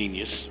 another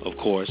genius, of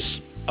course,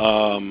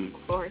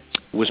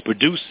 was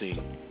producing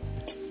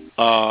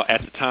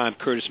at the time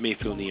Curtis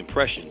Mayfield and the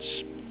Impressions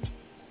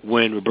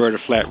when Roberta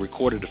Flack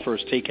recorded the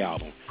First Take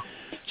album.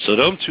 So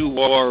them two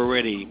were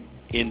already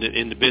in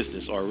the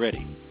business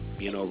already,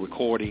 you know,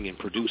 recording and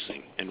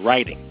producing and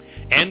writing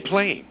and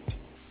playing,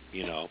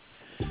 you know.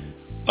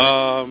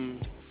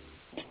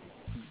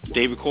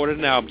 They recorded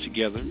an album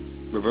together,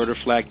 Roberta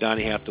Flack,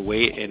 Donny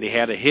Hathaway, and they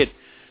had a hit,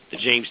 the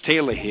James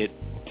Taylor hit.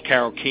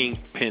 Carole King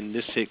penned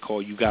this hit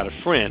called You Got a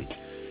Friend,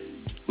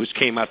 which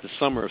came out the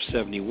summer of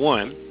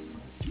 71.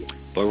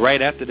 But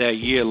right after that, a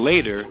year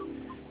later,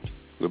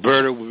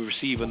 Roberta would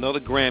receive another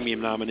Grammy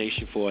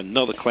nomination for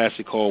another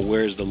classic called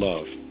Where's the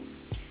Love?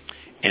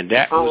 And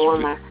that was one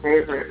of my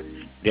favorites.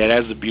 Yeah,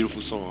 that's a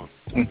beautiful song.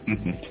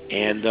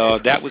 And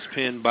that was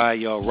penned by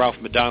Ralph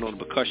McDonald,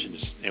 the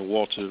percussionist, and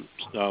Walter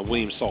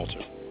William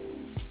Salter.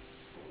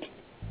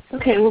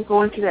 Okay, we'll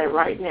go into that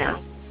right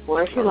now.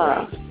 Where's the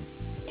love?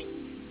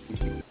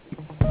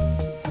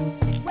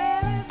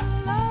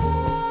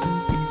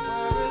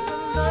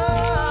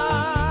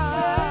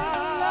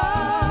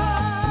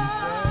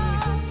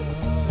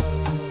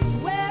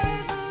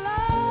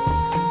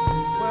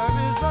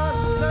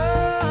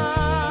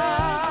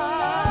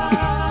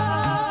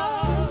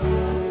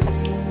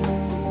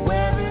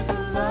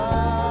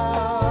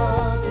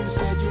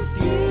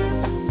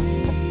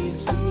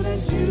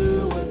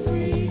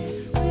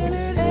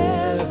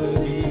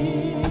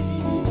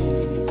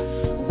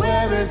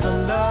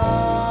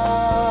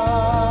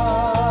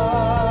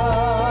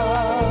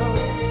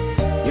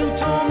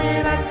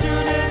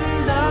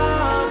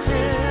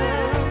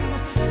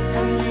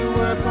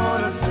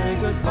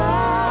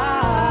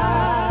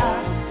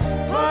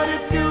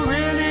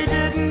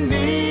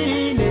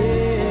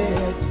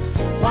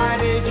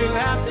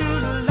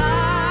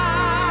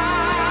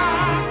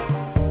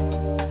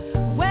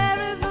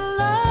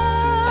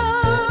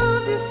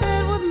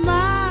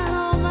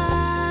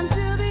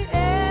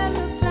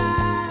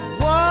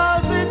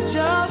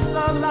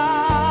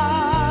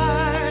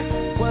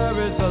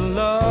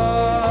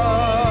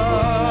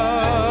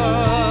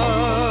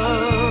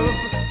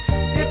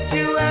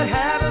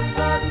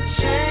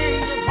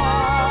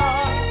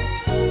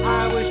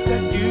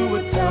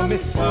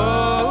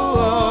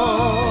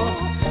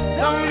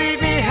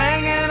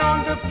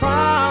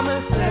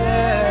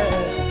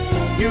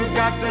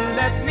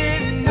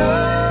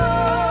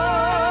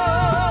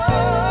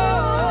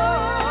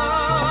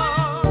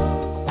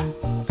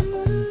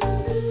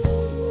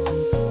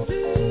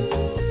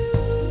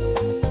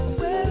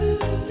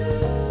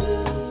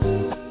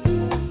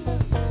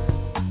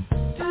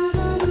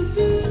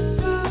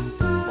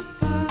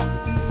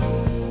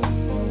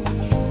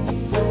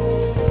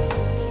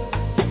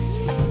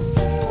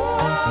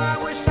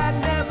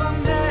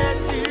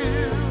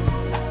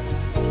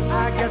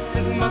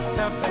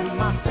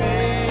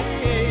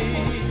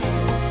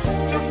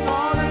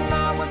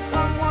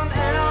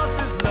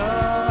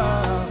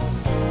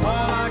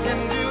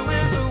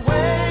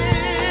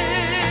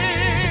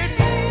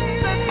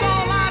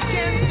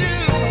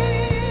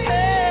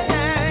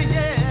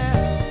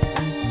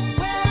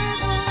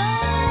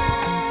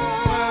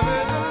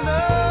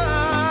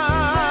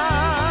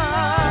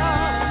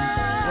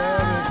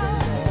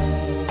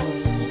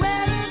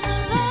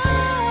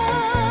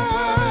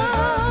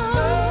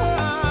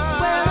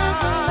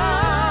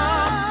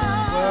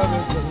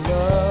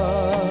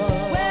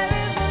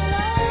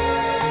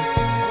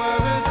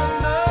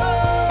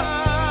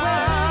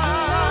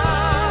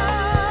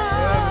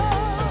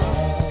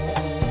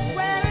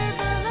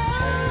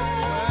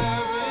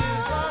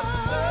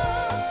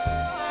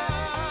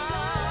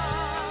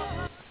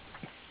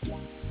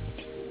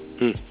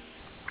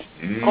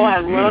 Oh, I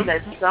love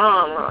that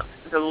song.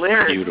 The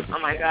lyrics. Beautiful. Oh,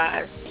 my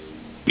God.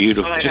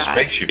 Beautiful. Oh my Just God.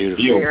 makes you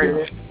feel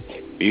good.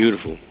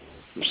 Beautiful.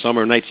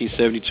 Summer of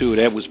 1972,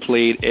 that was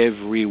played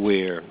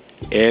everywhere.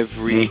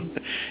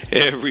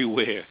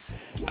 everywhere.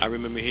 I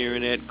remember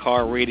hearing that,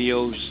 car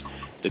radios,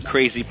 the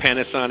crazy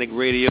Panasonic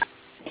radio,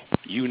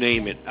 you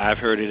name it. I've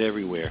heard it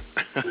everywhere.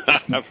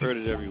 I've heard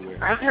it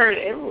everywhere. I've heard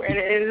it everywhere.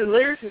 And the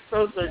lyrics are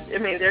so good. I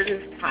mean, they're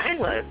just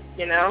timeless,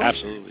 you know?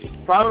 Absolutely.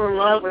 Fall in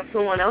love with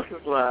someone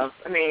else's love.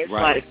 I mean, it's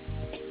like,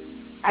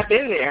 I've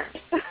been there.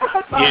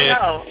 I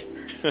know.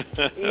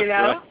 You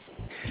know?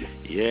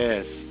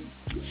 Yes.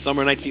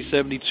 Summer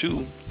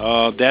 1972.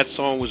 That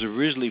song was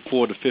originally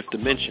for the Fifth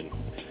Dimension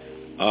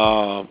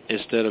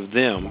instead of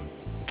them.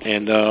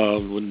 And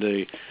when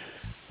the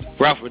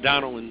Ralph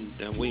Redano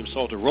and William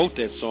Salter wrote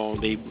that song,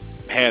 they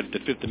had the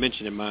Fifth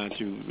Dimension in mind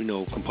to, you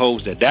know,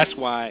 compose that. That's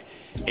why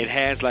it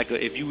has like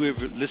a, if you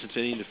ever listen to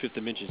any of the Fifth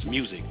Dimension's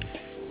music,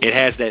 it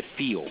has that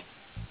feel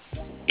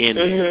in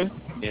it.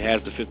 It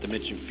has the Fifth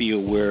Dimension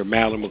feel where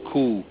Malcolm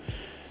McCool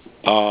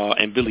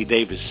and Billy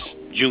Davis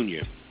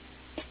Jr.,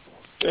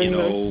 you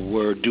know,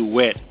 were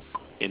duet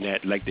in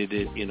that, like they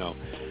did, you know,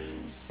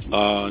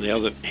 the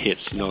other hits,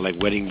 you know, like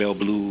Wedding Bell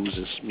Blues,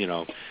 and, you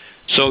know.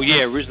 So,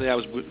 yeah, originally I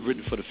was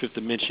written for the Fifth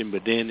Dimension,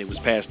 but then it was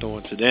passed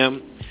on to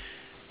them,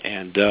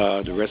 and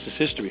the rest is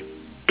history,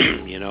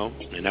 you know.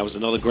 And that was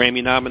another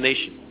Grammy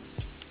nomination.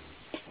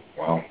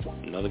 Wow.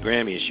 Another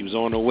Grammy, and she was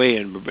on her way,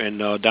 and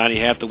Donny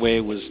Hathaway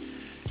was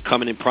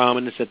coming in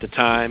prominence at the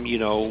time, you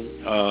know.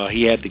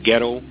 He had the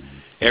Ghetto,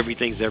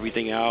 Everything's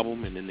Everything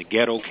album, and then the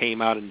Ghetto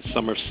came out in the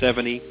summer of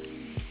 70,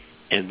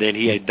 and then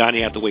he had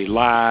Donny Hathaway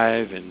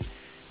Live, and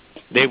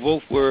they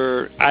both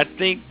were, I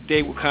think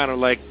they were kind of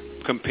like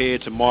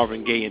compared to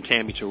Marvin Gaye and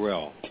Tammy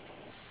Terrell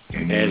as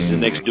the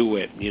next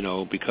duet, you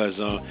know, because,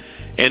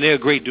 and they're a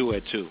great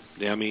duet too.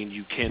 I mean,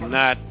 you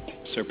cannot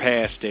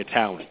surpass their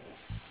talent,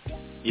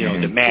 you know,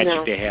 the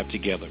magic they have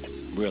together,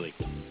 really.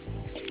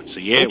 So,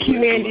 yeah.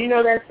 Q-Man, do you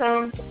know that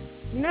song?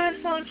 You know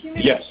that song,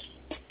 Q-Man? Yes.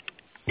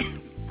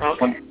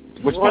 Okay.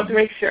 Which want to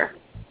make sure.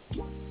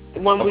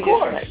 The one we just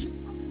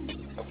played.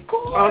 Of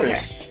course.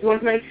 Okay. You want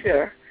to make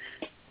sure.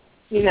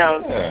 You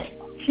know,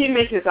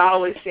 Q-Mix is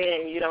always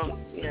saying you don't,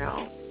 you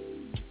know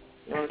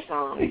the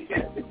song.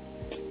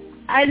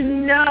 I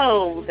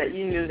know that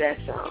you knew that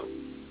song.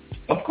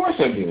 Of course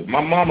I did.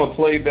 My mama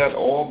played that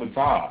all the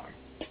time.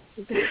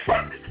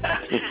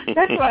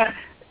 That's why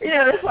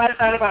I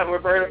thought about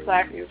Roberta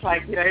Flack. It's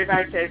like, you know,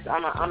 everybody says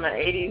I'm an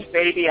 80s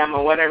baby, I'm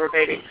a whatever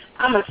baby.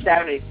 I'm a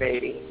 70s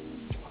baby.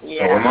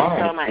 Yeah, so am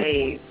I. I'm my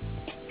age.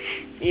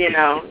 You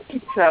know,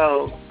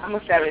 so I'm a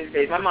 70s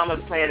baby. My mom was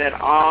playing that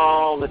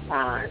all the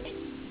time.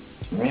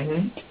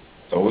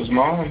 So was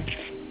mine.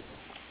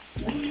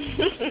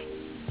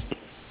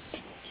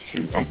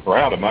 Shoot, I'm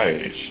proud of my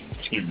age.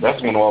 Shoot,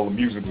 that's when all the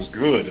music was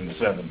good in the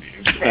 70s.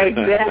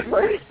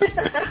 Exactly.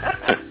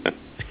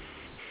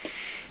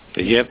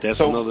 But yep, that's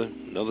another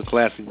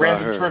classic by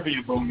her. Random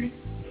trivia, Boone.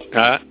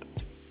 Huh?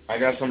 I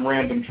got some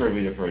random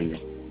trivia for you.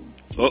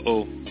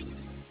 Uh-oh.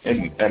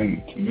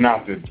 And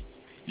not that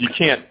you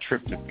can't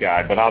trip this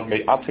guy, but I'll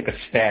take a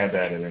stab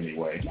at it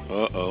anyway.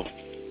 Uh-oh.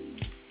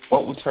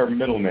 What was her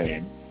middle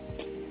name?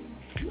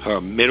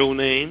 Her middle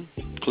name?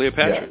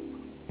 Cleopatra.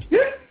 Yeah.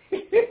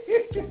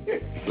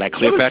 Like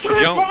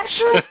Cleopatra Jones.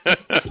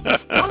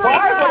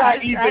 Why would I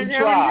even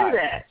never try? knew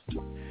that.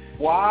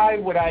 Why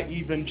would I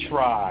even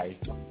try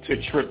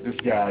to trip this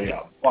guy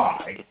up?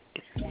 Why?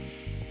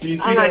 Do you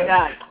see Oh my that?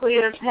 God,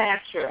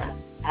 Cleopatra.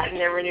 I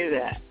never knew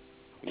that.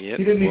 Yep.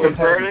 He didn't even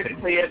Roberta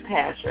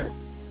Cleopatra.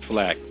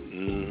 Flack.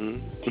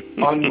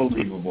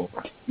 Unbelievable.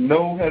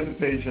 No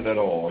hesitation at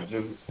all.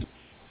 Just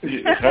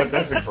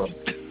that's incredible.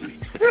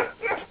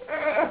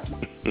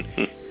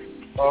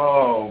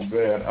 Oh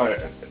man.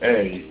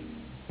 Hey.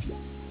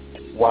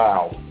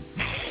 Wow.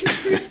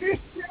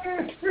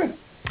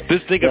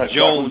 Just think of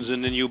Jones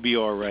and then you'll be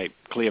all right.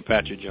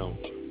 Cleopatra Jones.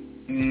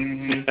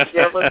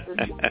 There was,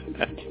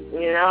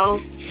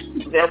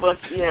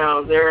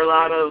 there are a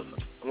lot of,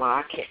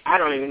 I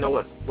don't even know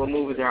what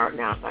movies there are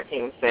now, so I can't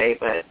even say,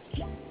 but,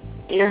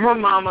 her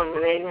mama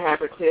named her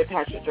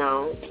Cleopatra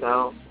Jones,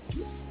 so,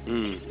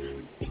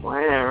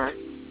 whatever.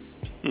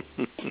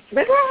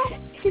 But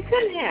she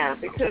couldn't have,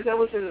 because that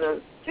was in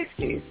the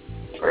 60s,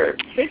 or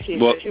 50s,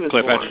 well, she was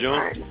Cleopatra born,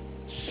 Jones? right?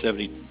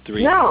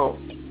 73. No,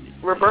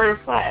 Roberta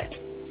Flack.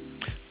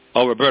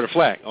 Oh, Roberta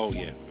Flack. Oh,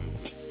 yeah.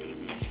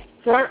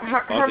 So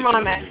her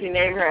mom actually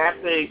named her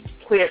after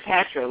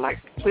Cleopatra, like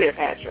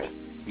Cleopatra.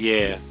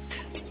 Yeah.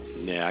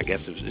 Yeah, I guess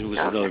it was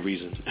another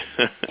reason.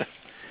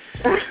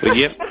 But,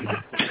 yep.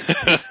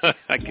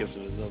 I guess it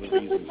was another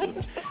reason. So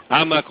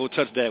I'm not going to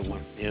touch that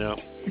one,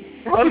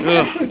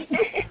 Okay.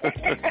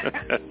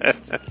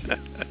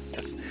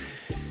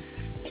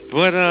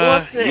 But,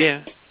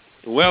 yeah.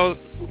 Well,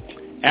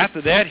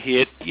 after that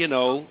hit,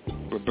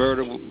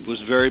 Roberta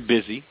was very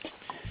busy.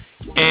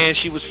 And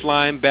she was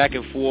flying back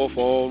and forth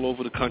all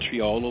over the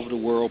country, all over the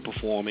world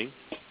performing.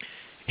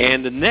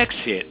 And the next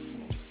hit,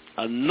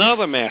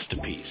 another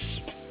masterpiece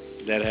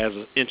that has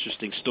an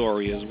interesting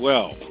story as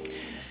well.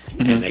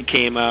 And that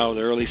came out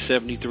early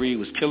 73,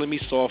 was Killing Me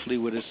Softly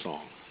with his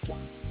song.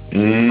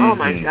 Oh,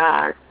 my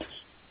God.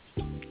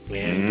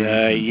 And,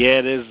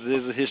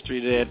 there's a history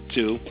to that,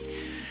 too.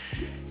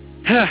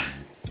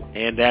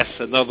 And that's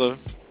another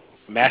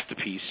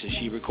masterpiece that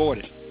she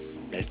recorded.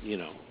 That, you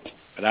know,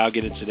 but I'll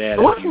get into that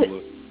if you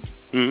will.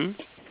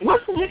 Mm-hmm.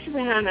 What's the history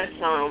behind that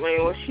song? I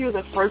mean, was she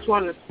the first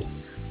one to,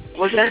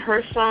 was that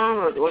her song,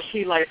 or was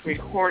she like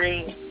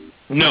recording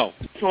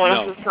someone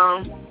else's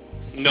song?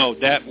 No,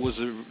 that was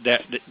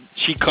that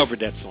she covered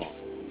that song.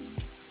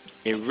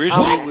 It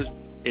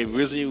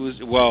originally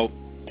was well,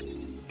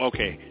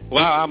 okay.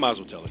 Well, I might as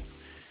well tell it.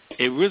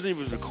 It originally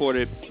was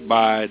recorded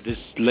by this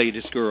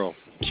girl.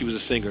 She was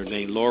a singer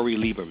named Lori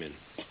Lieberman.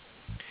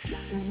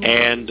 Mm-hmm.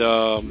 And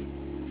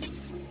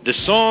the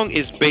song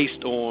is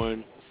based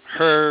on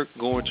her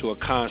going to a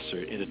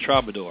concert in the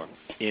Troubadour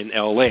in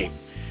L.A.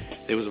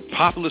 There was a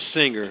popular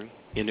singer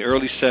in the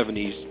early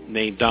 70s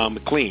named Don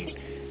McLean.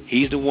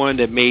 He's the one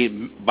that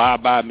made Bye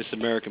Bye Miss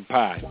American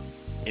Pie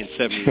in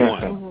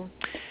 71.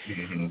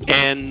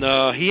 And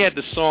he had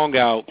the song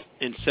out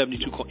in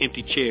 72 called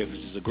Empty Chair, which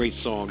is a great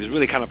song. It's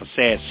really kind of a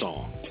sad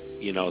song.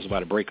 You know, it's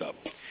about a breakup.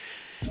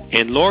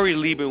 And Lori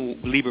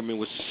Lieberman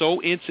was so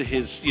into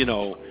his, you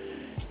know,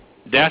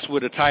 that's where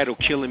the title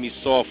Killing Me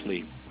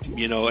Softly,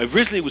 you know,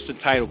 originally it was the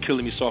title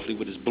Killing Me Softly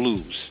with his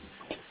blues.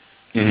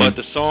 Mm-hmm. But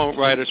the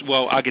songwriters,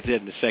 well, I'll get to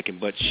that in a second,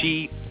 but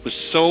she was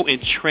so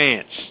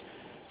entranced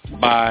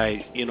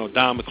by, you know,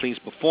 Don McLean's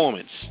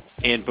performance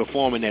and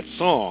performing that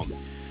song,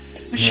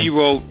 she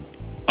wrote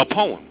a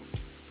poem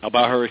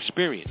about her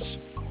experience.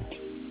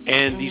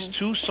 And these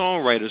two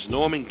songwriters,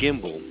 Norman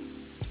Gimbel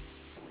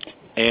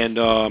and,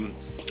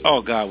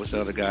 oh, God, what's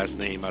the other guy's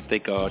name? I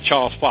think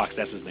Charles Fox,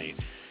 that's his name.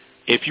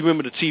 If you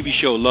remember the TV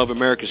show Love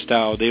American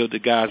Style, they were the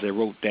guys that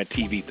wrote that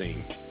TV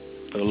thing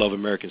for the Love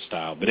American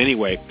Style. But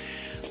anyway,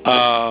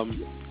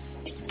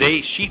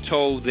 she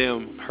told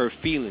them her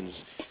feelings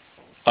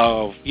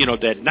of, you know,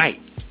 that night.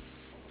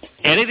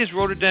 And they just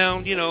wrote it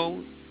down, you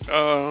know,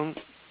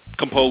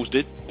 composed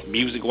it,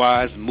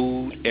 music-wise,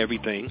 mood,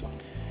 everything.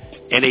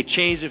 And they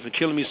changed it from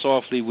Killing Me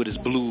Softly with his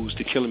blues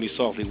to Killing Me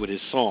Softly with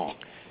his song,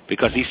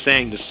 because he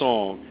sang the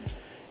song,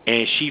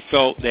 and she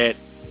felt that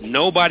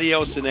nobody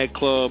else in that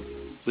club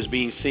was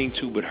being sung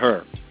to but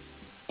her.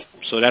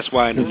 So that's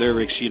why in the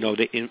lyrics, you know,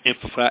 they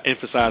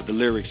emphasize the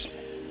lyrics,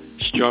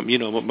 strum, you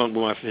know,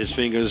 among his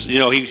fingers. You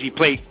know, he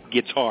played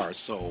guitar,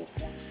 so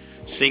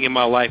singing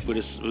my life with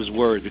his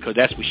words, because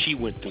that's what she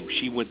went through.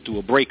 She went through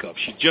a breakup.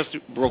 She just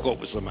broke up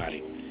with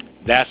somebody.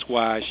 That's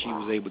why she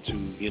was able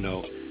to, you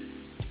know,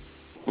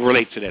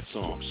 relate to that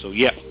song. So,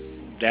 yeah,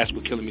 that's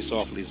what Killing Me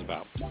Softly is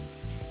about.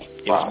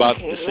 It's about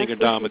the singer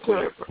Don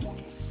McLean.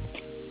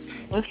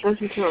 Let's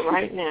listen to it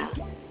right now.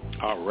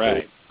 All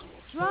right.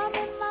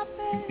 Drumming my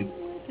bass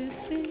with his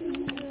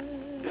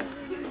fingers,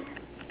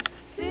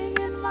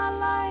 singing my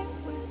life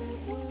with his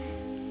words,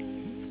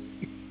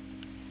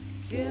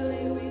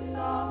 killing me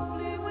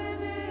softly with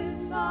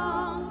his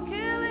song,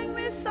 killing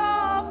me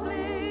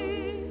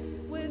softly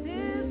with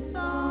his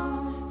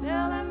song,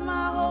 telling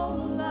my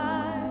whole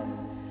life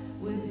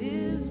with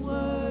his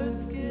words,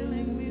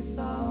 killing me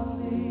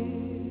softly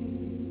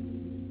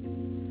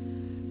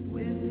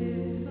with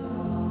his song.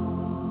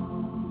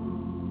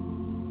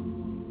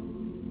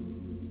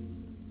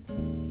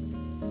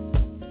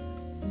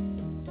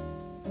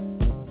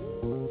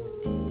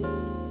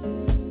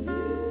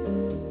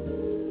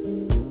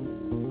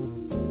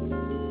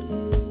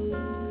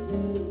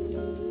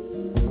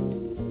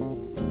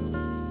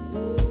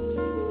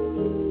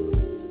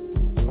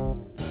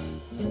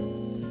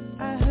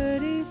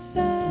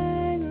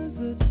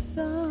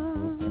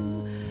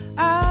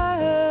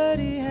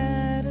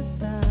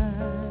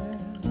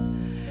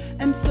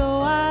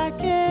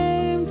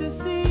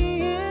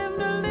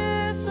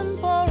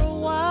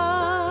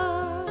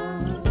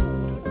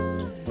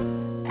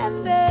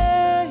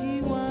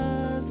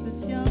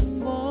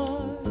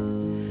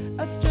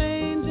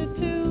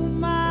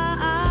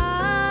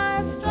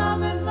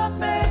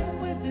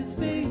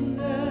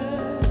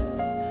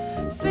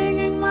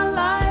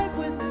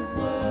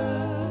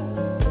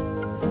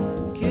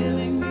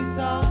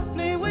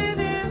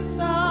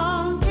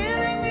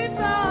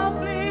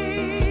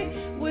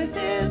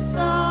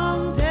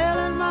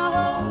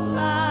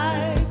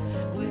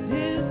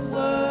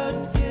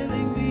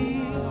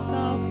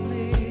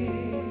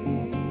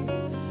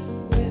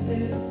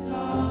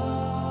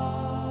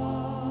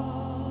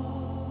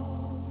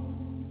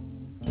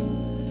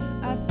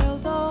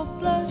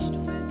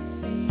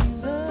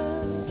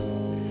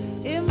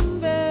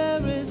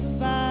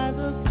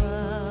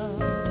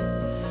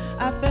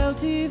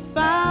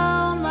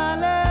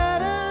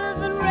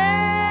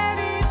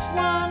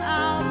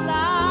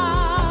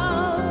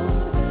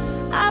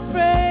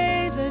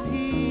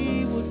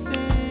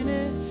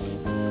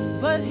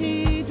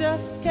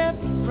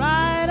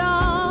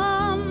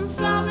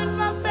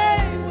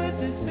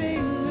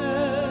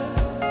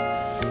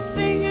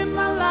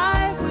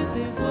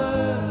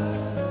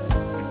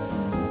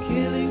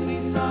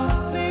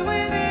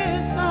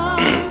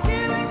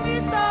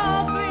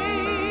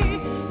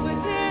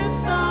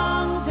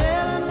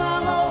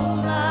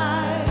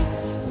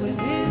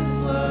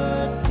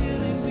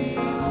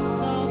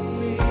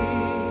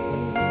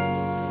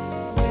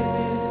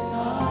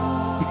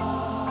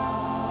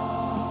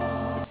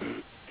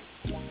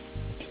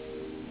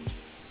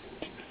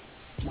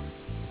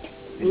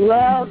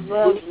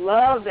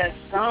 Love that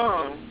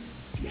song.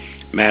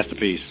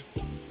 Masterpiece.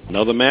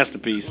 Another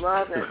masterpiece.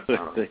 Love that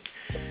song.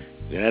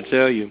 Did I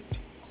tell you?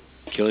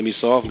 Killing Me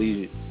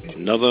Softly,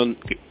 another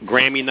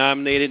Grammy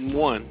nominated and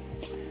won.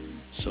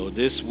 So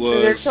this was...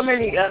 And there's so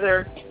many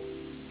other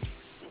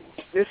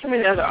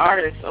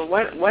artists.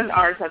 One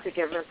artist I think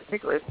of in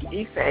particular is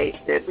Ife,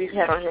 that we've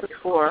had on here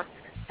before,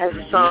 has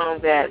a song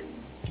that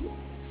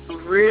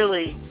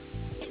really,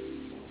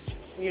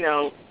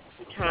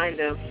 kind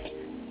of,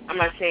 I'm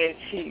not saying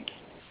she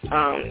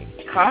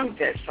copied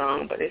that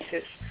song, but it's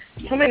just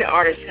so many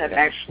artists have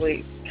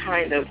actually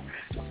kind of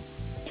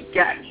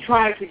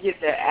trying to get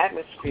that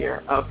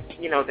atmosphere of,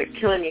 the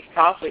Killing Me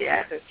Softly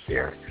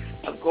atmosphere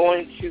of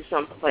going to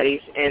some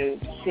place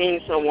and seeing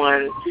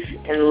someone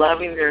and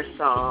loving their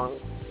song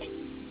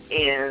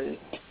and,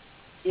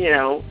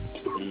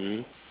 killing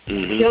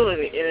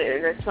it.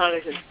 And that song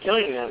is just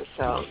killing them.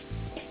 So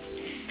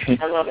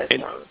I love that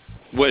song.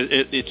 Well,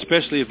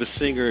 especially if a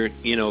singer,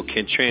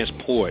 can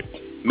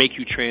make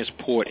you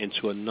transport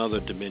into another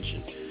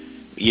dimension.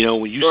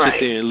 When you sit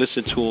there and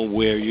listen to them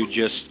where you're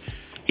just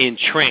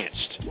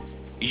entranced,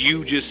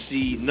 you just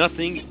see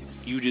nothing,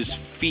 you just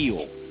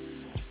feel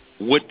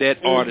what that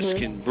artist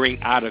can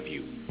bring out of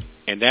you.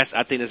 And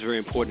I think that's very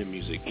important in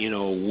music.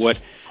 Whether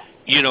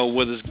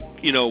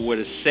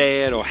it's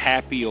sad or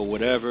happy or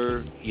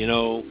whatever,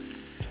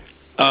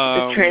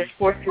 it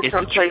transports you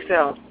someplace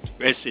else.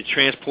 It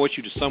transports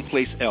you to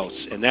someplace else,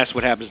 and that's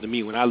what happens to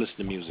me when I listen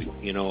to music.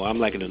 I'm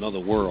like in another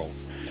world.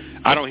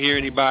 I don't hear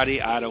anybody.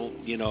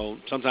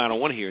 Sometimes I don't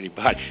want to hear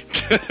anybody.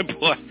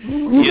 But,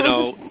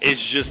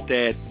 it's just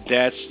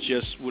that's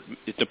just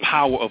it's the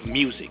power of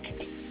music.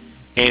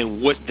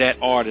 And what that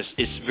artist,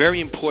 it's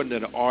very important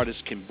that an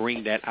artist can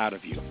bring that out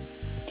of you.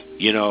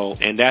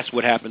 And that's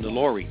what happened to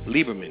Lori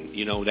Lieberman.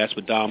 That's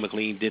what Don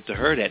McLean did to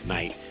her that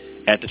night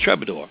at the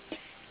Troubadour.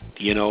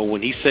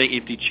 When he sang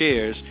Empty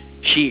Chairs,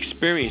 she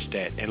experienced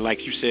that. And like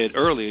you said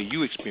earlier,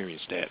 you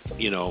experienced that,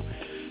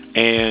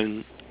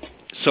 And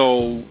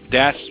so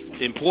that's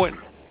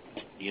important.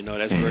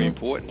 That's very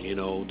important,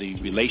 the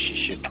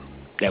relationship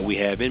that we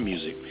have in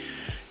music.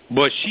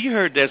 But she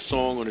heard that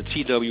song on a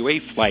TWA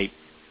flight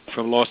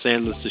from Los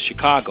Angeles to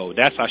Chicago.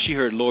 That's how she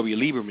heard Lori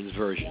Lieberman's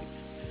version.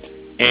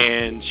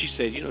 And she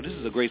said, this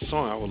is a great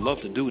song. I would love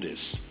to do this.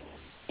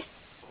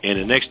 And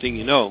the next thing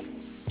you know,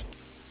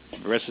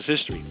 the rest is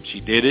history. She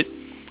did it.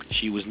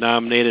 She was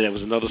nominated. That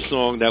was another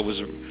song that was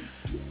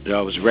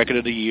Record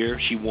of the Year.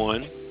 She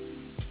won.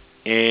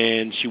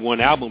 And she won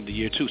Album of the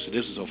Year, too. So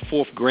this is her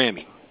fourth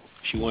Grammy.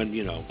 She won,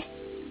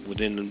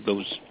 within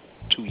those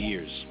 2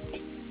 years.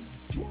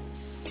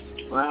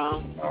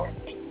 Wow.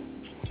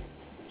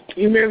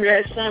 You remember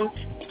that song,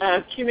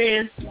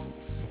 Q-Man?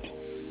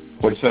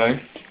 What'd you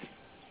say?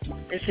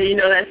 And so you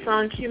know that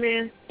song,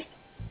 Q-Man?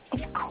 Of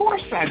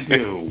course I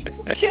do.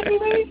 Kidding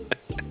me?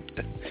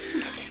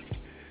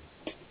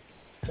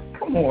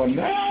 Come on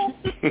now.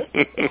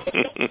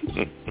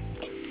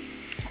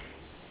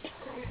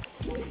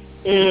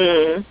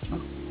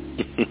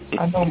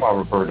 I know my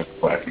Roberta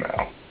Flack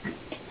now.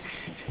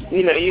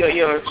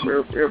 You're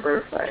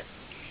Roberta Flack.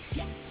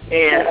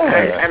 And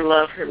I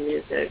love her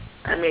music.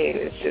 I mean,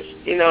 it's just,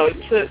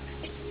 it took,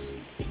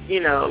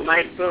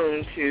 Mike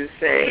Boone to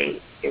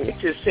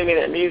send me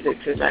that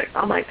music to like,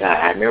 oh my God,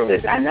 I remember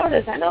this, I know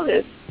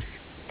this.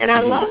 And I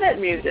love that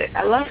music.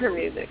 I love her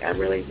music. I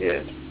really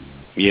do.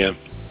 Yeah,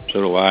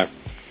 so do I.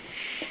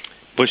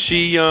 But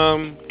she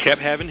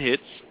kept having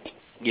hits,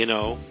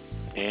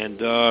 and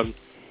the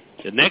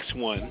next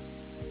one,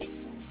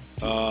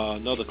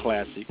 another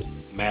classic,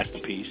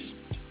 masterpiece,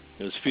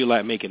 it was Feel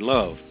Like Making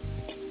Love.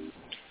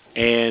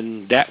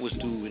 And that was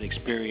through an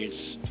experience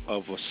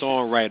of a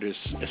songwriter's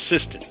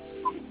assistant.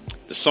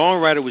 The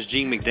songwriter was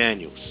Gene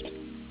McDaniels.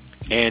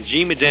 And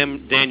Gene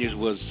McDaniels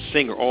was a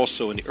singer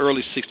also in the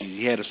early 60s.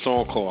 He had a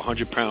song called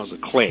 100 Pounds of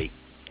Clay.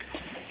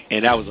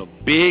 And that was a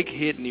big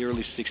hit in the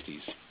early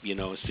 60s,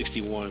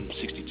 61,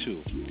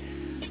 62.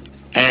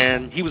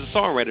 And he was a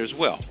songwriter as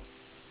well,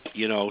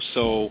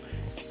 So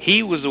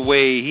he was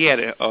away. He had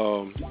a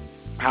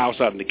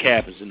house out in the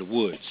cabins in the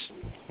woods.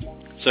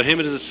 So him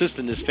and his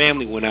assistant and his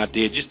family went out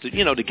there just to,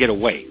 to get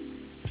away.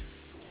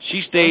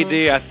 She stayed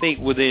there, I think,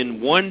 within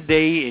 1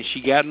 day, and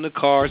she got in the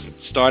car,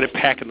 started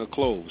packing her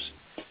clothes.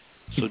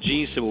 So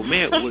Gene said, well,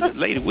 man,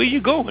 lady, where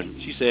you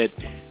going? She said,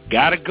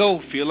 gotta go,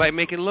 feel like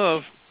making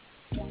love.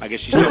 I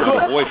guess she still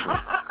had a boyfriend.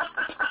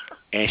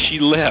 And she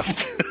left.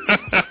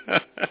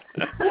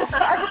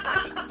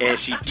 And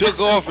she took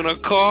off in her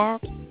car,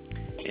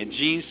 and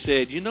Gene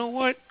said, you know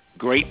what?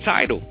 Great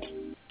title.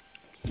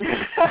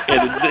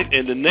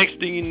 And the next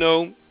thing you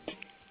know,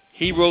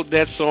 he wrote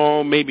that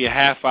song maybe a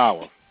half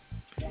hour.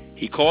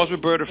 He calls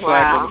Roberta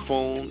Flack on the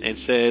phone and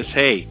says,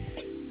 hey,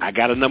 I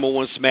got a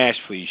 #1 smash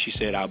for you. She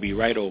said, I'll be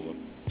right over.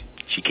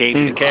 She came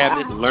to the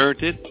cabinet,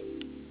 learned it,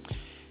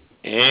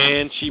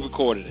 and she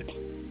recorded it.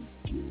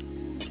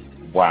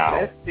 Wow.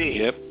 That's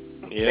deep. Yep.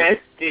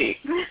 That's deep.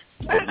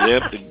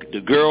 Yep.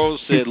 The girl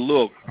said,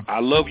 look, I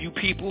love you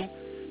people,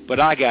 but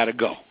I got to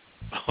go.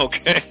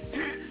 Okay?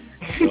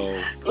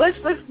 So let's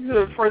listen to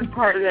the first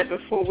part of that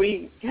before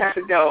we have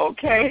to go,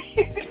 okay?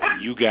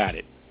 You got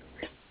it.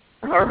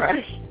 All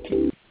right.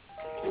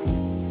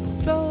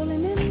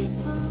 Strolling in the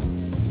park,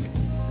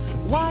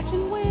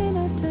 watching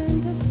winter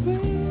turn to spring.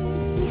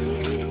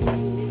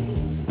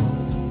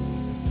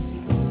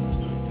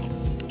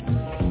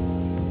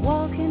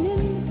 Walking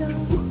in the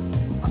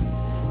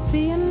dark,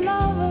 seeing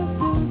lovers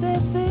do their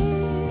thing.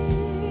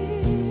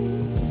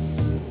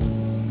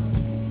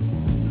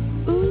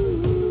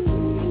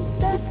 Ooh,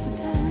 that's the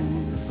time.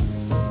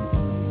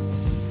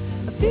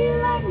 I feel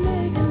like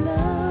making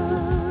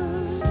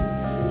love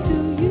to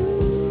you.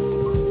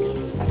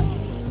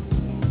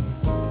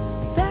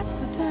 That's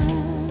the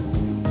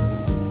time.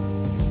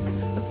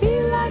 I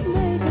feel like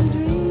making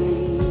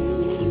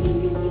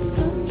dreams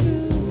come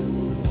true.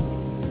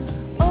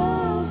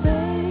 Oh,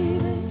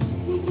 baby,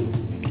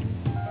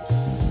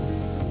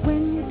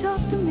 when you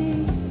talk to me,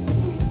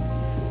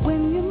 when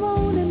you're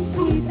moaning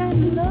sweet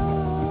and low,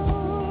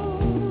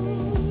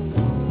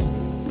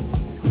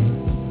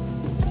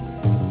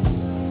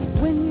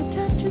 when you're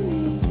touching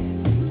me,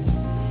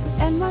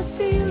 and my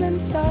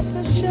feelings start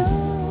to show.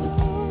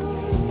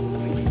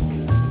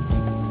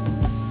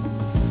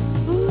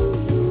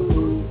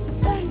 Ooh,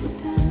 that's the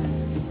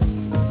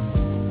time.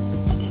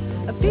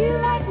 I feel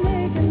like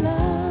making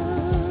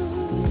love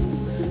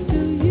to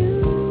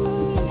you.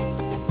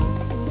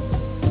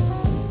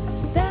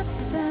 That's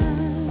the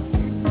time.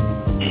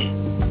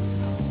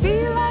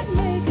 Feel like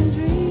making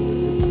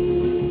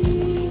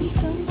dreams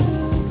come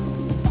true.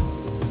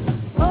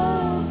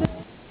 Oh,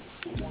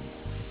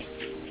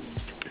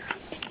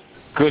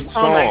 Good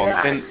Oh, my song.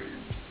 God. And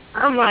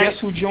I'm like, guess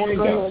who joined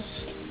go us?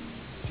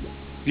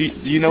 Do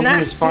you know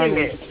Not who is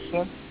finally?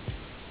 Steven.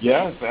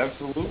 Yes,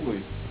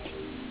 absolutely.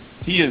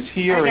 He is I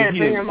here gotta and he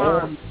bring is him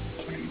on.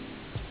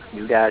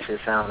 You guys should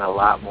sound a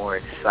lot more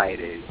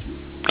excited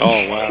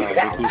Oh, wow.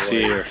 Look who's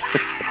here.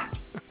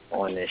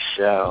 on this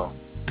show.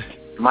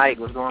 Mike,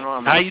 what's going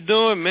on, How man? you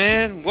doing,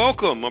 man?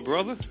 Welcome, my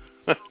brother.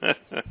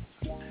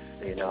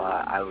 You know,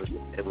 I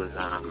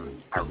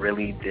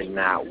really did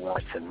not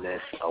want to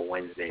miss a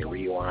Wednesday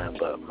rewind,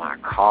 but my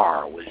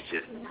car was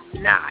just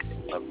not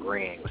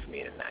agreeing with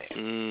me tonight.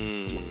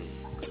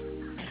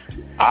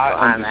 I So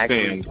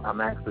understand. I'm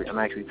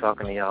actually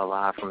talking to y'all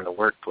live from the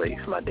workplace,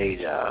 my day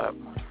job.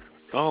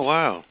 Oh,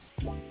 wow.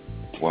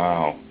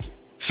 Wow.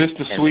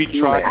 Sister And Sweet the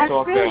tried to Q-Man.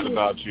 talk bad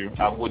about you.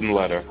 I wouldn't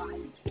let her.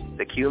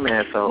 The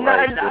Q-Man felt no,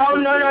 like no, this no,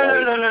 was no, no, the no,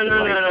 right- no, no, no, the no,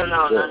 right no, no, thing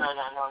no, to no, do.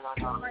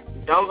 no, no.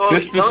 Don't go,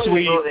 Sister don't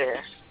Sweet. even go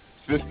there.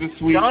 Sister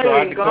Sweet Don't tried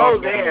even to go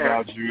talk bad there.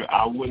 about you.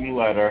 I wouldn't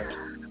let her.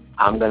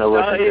 I'm gonna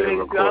listen Don't to the even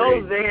go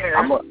recorded. there.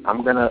 I'm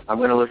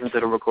gonna listen to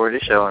the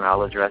recorded show and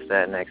I'll address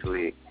that next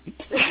week. He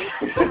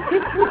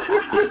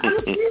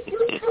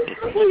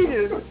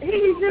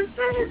just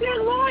said he's a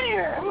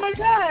lawyer. Oh my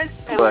gosh.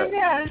 Oh But my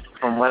gosh.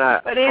 From what I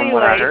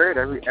anyway. heard,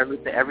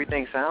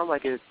 everything sounded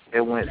like it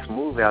went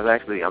smooth.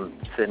 I'm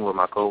sitting with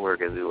my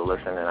coworkers who were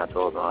listening, and I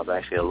told them I was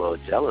actually a little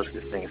jealous.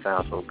 This thing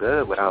sounds so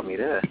good without me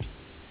there.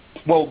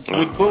 Well,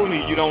 with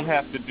Boone, you don't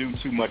have to do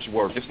too much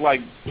work. It's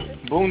like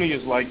Boone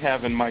is like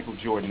having Michael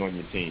Jordan on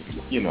your team.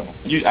 You know,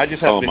 I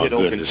just have to hit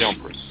open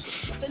jumpers.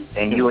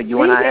 And you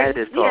and I had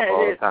this talk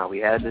all the time. We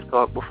had this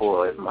talk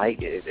before.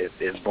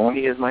 If Boone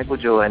is Michael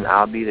Jordan,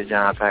 I'll be the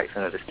John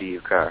Paxson or the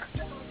Steve Kerr.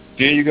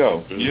 There you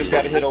go. You just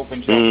got to hit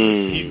open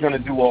jumpers. He's going to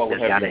do all the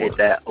Just got to heavy hit work.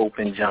 that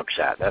open jump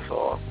shot. That's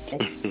all.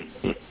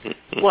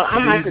 Well,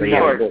 I'm Michael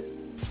Jordan.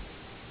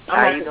 How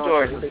I'm you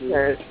Michael doing,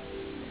 Jordan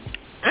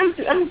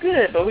because I'm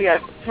good, but we got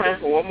time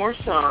for one more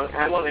song.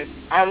 I want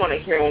to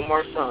hear one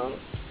more song.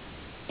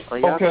 Well,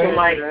 y'all Okay. can do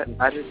that.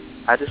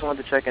 I just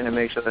wanted to check in and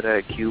make sure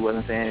that Q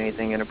wasn't saying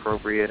anything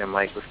inappropriate and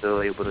Mike was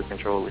still able to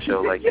control the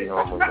show like he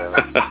normally does.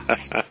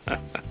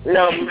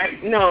 No,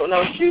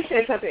 no. She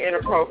said something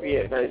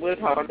inappropriate, but we'll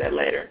talk about that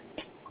later.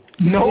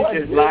 No, He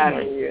just lied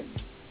on you.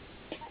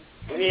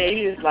 Yeah,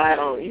 you just lied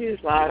on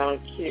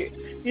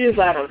Q. You just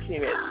lied on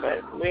Q-Man,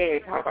 but we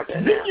ain't talk about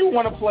that now. Did you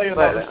want to play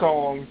another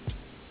song?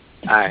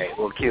 All right,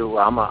 well, Q,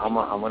 I'm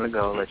gonna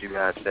go and let you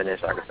guys finish.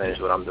 I can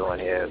finish what I'm doing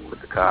here with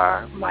the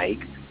car.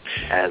 Mike,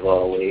 as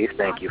always,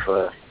 thank you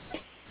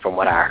from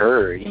what I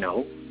heard, you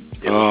know,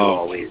 what you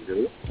always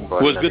do.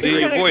 Well, it's good to hear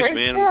your voice,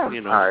 man.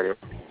 You know. All right.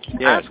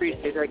 Yeah. I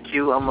appreciate that,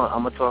 Q. I'm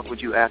gonna talk with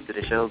you after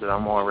the show because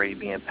I'm already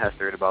being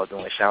pestered about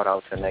doing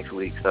shout-outs for next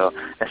week. So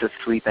that's just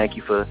sweet. Thank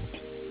you for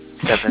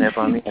stepping in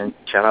for me, and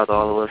shout out to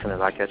all the listeners.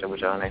 I'll catch up with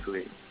y'all next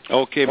week.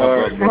 Okay, my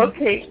brother.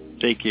 Okay.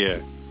 Take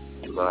care.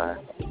 Bye.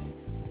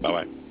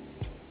 Bye-bye.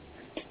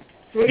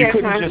 We got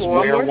time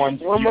for one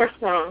more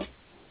song.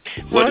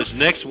 Well, this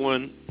next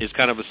one is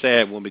kind of a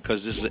sad one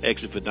because this is an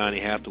exit for Donny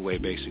Hathaway,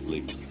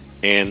 basically.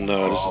 And this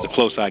is the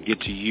close I get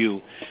to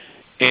you.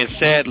 And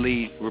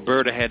sadly,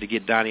 Roberta had to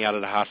get Donny out of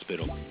the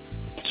hospital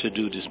to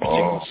do this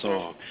particular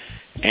song.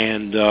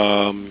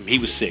 And he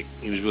was sick.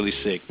 He was really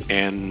sick.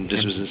 And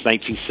this was in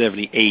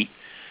 1978.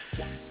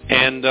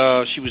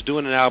 And she was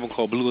doing an album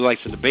called Blue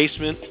Lights in the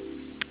Basement.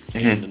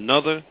 And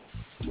another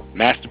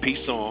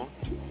masterpiece song.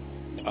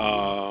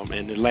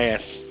 And the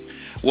last,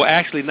 well,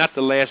 actually not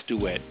the last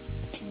duet,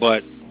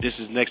 but this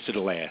is next to the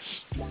last.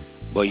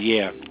 But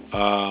yeah,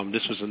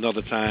 this was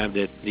another time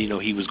that, you know,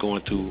 he was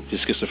going through his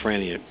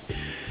schizophrenia.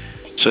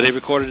 So they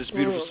recorded this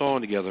beautiful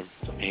song together,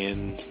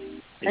 and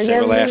it's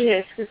everlasting.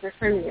 And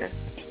schizophrenia.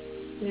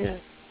 Yeah.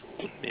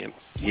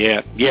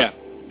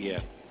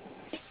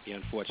 Yeah,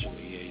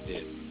 unfortunately, yeah, he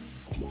did.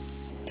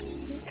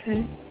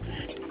 Okay.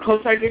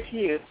 Close I get to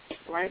you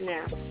right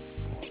now.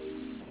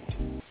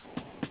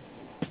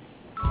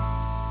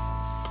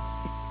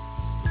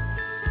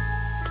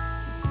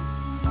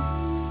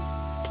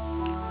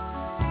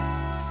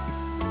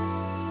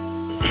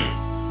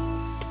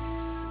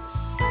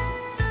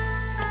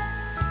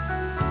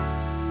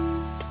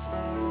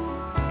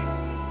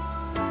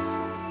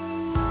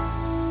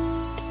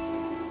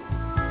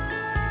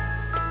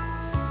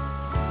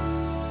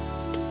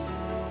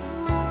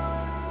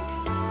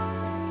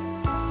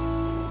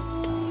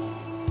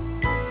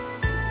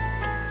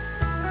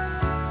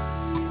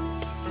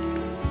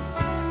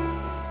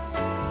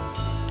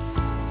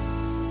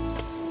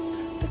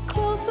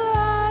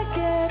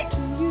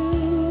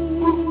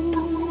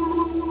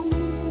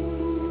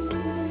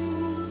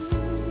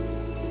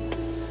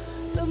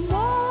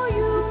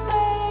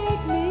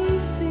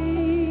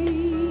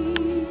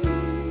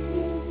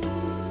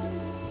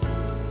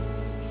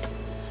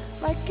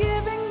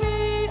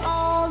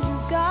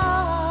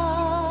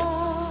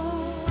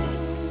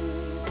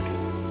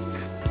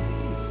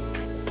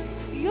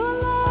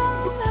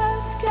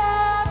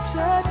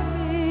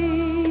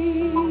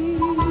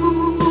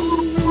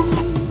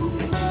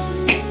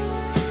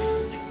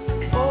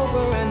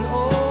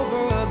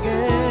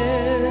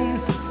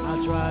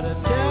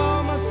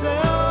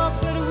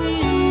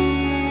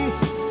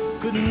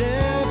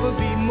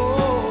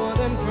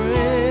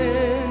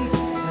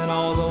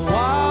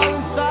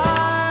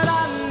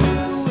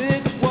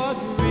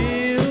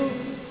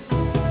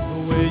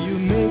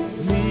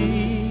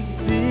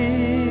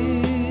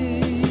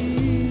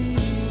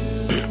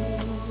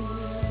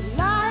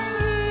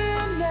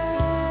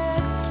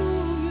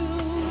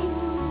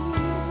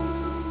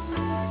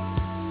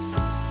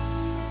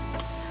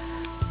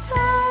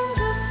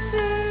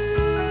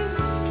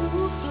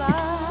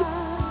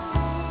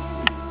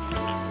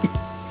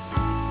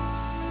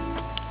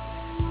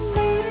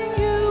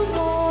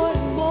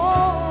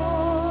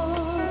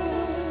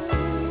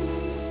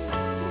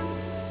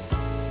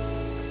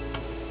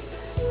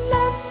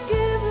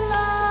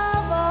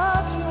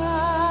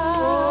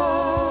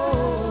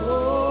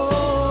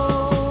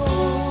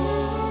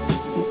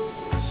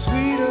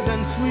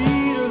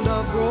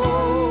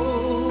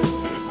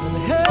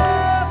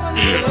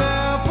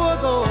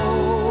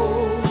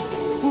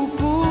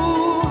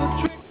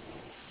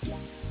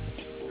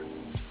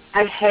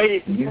 I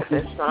hated to cut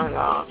that song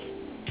off.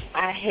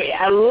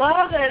 I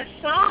love that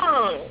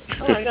song.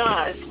 Oh my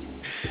gosh.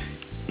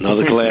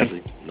 Another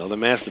classic, another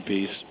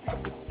masterpiece,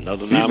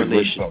 another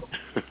nomination.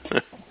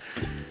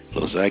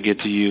 Close I Get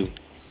to You.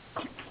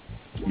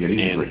 Yeah,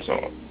 he's a great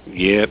song.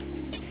 Yep.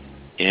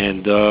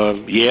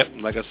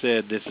 And like I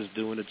said, this is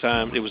during the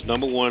time. It was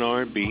number one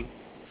R&B.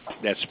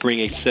 That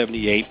spring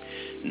 '78.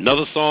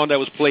 Another song that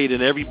was played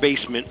in every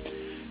basement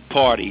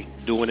party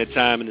during that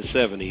time in the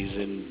 '70s,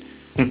 and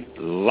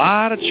a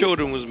lot of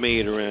children was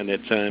made around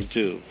that time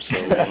too.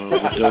 So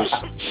with those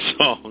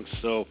songs.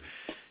 So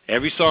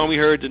every song we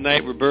heard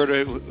tonight,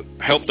 Roberta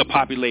helped the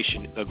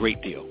population a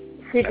great deal.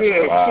 She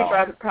did. Wow. She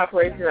brought the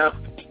population up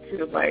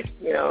to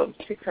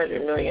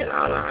 600 million.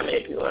 I don't know how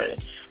many people are in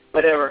it,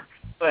 whatever.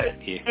 But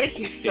thank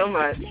you so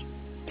much.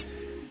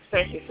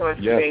 Thank you so much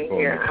for being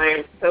here. I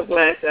am so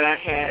glad that I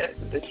had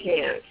the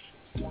chance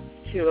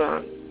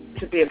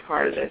to be a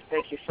part of this.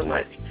 Thank you so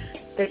much.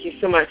 Thank you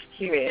so much,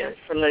 Q-Man,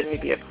 for letting me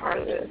be a part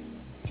of this.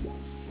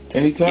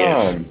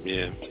 Anytime.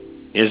 Yeah.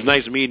 It's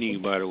nice meeting you,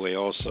 by the way,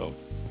 also,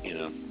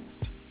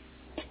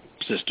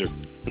 sister.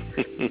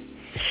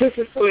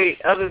 Sister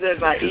sweet, other than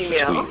by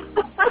email.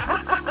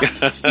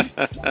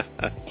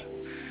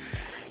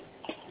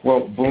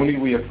 Well,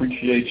 Boone, we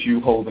appreciate you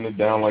holding it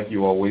down like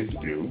you always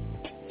do.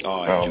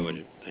 Oh, I enjoyed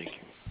it. Thank you.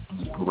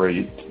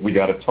 Great. We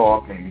got to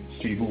talk and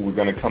see who we're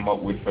going to come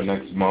up with for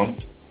next month.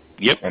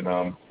 Yep.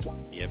 And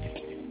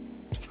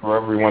for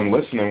everyone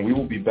listening, we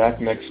will be back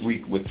next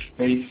week with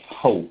Faith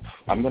Hope.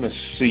 I'm going to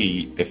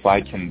see if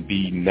I can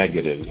be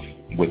negative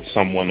with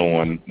someone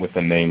on with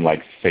a name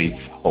like Faith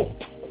Hope.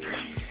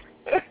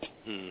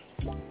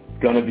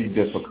 It's going to be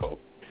difficult.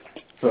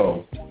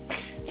 So,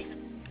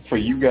 for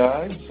you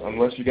guys,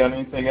 unless you got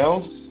anything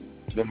else,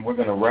 then we're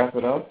going to wrap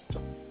it up.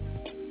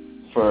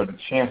 For the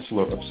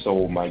Chancellor of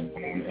Soul, Mike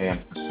Boone,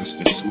 and for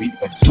Sister Sweet,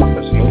 thanks for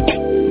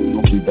listening.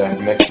 We'll be back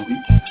next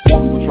week.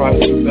 We'll try to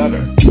do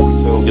better.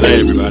 Good night,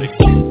 everybody.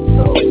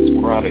 So,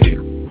 we're out of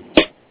here.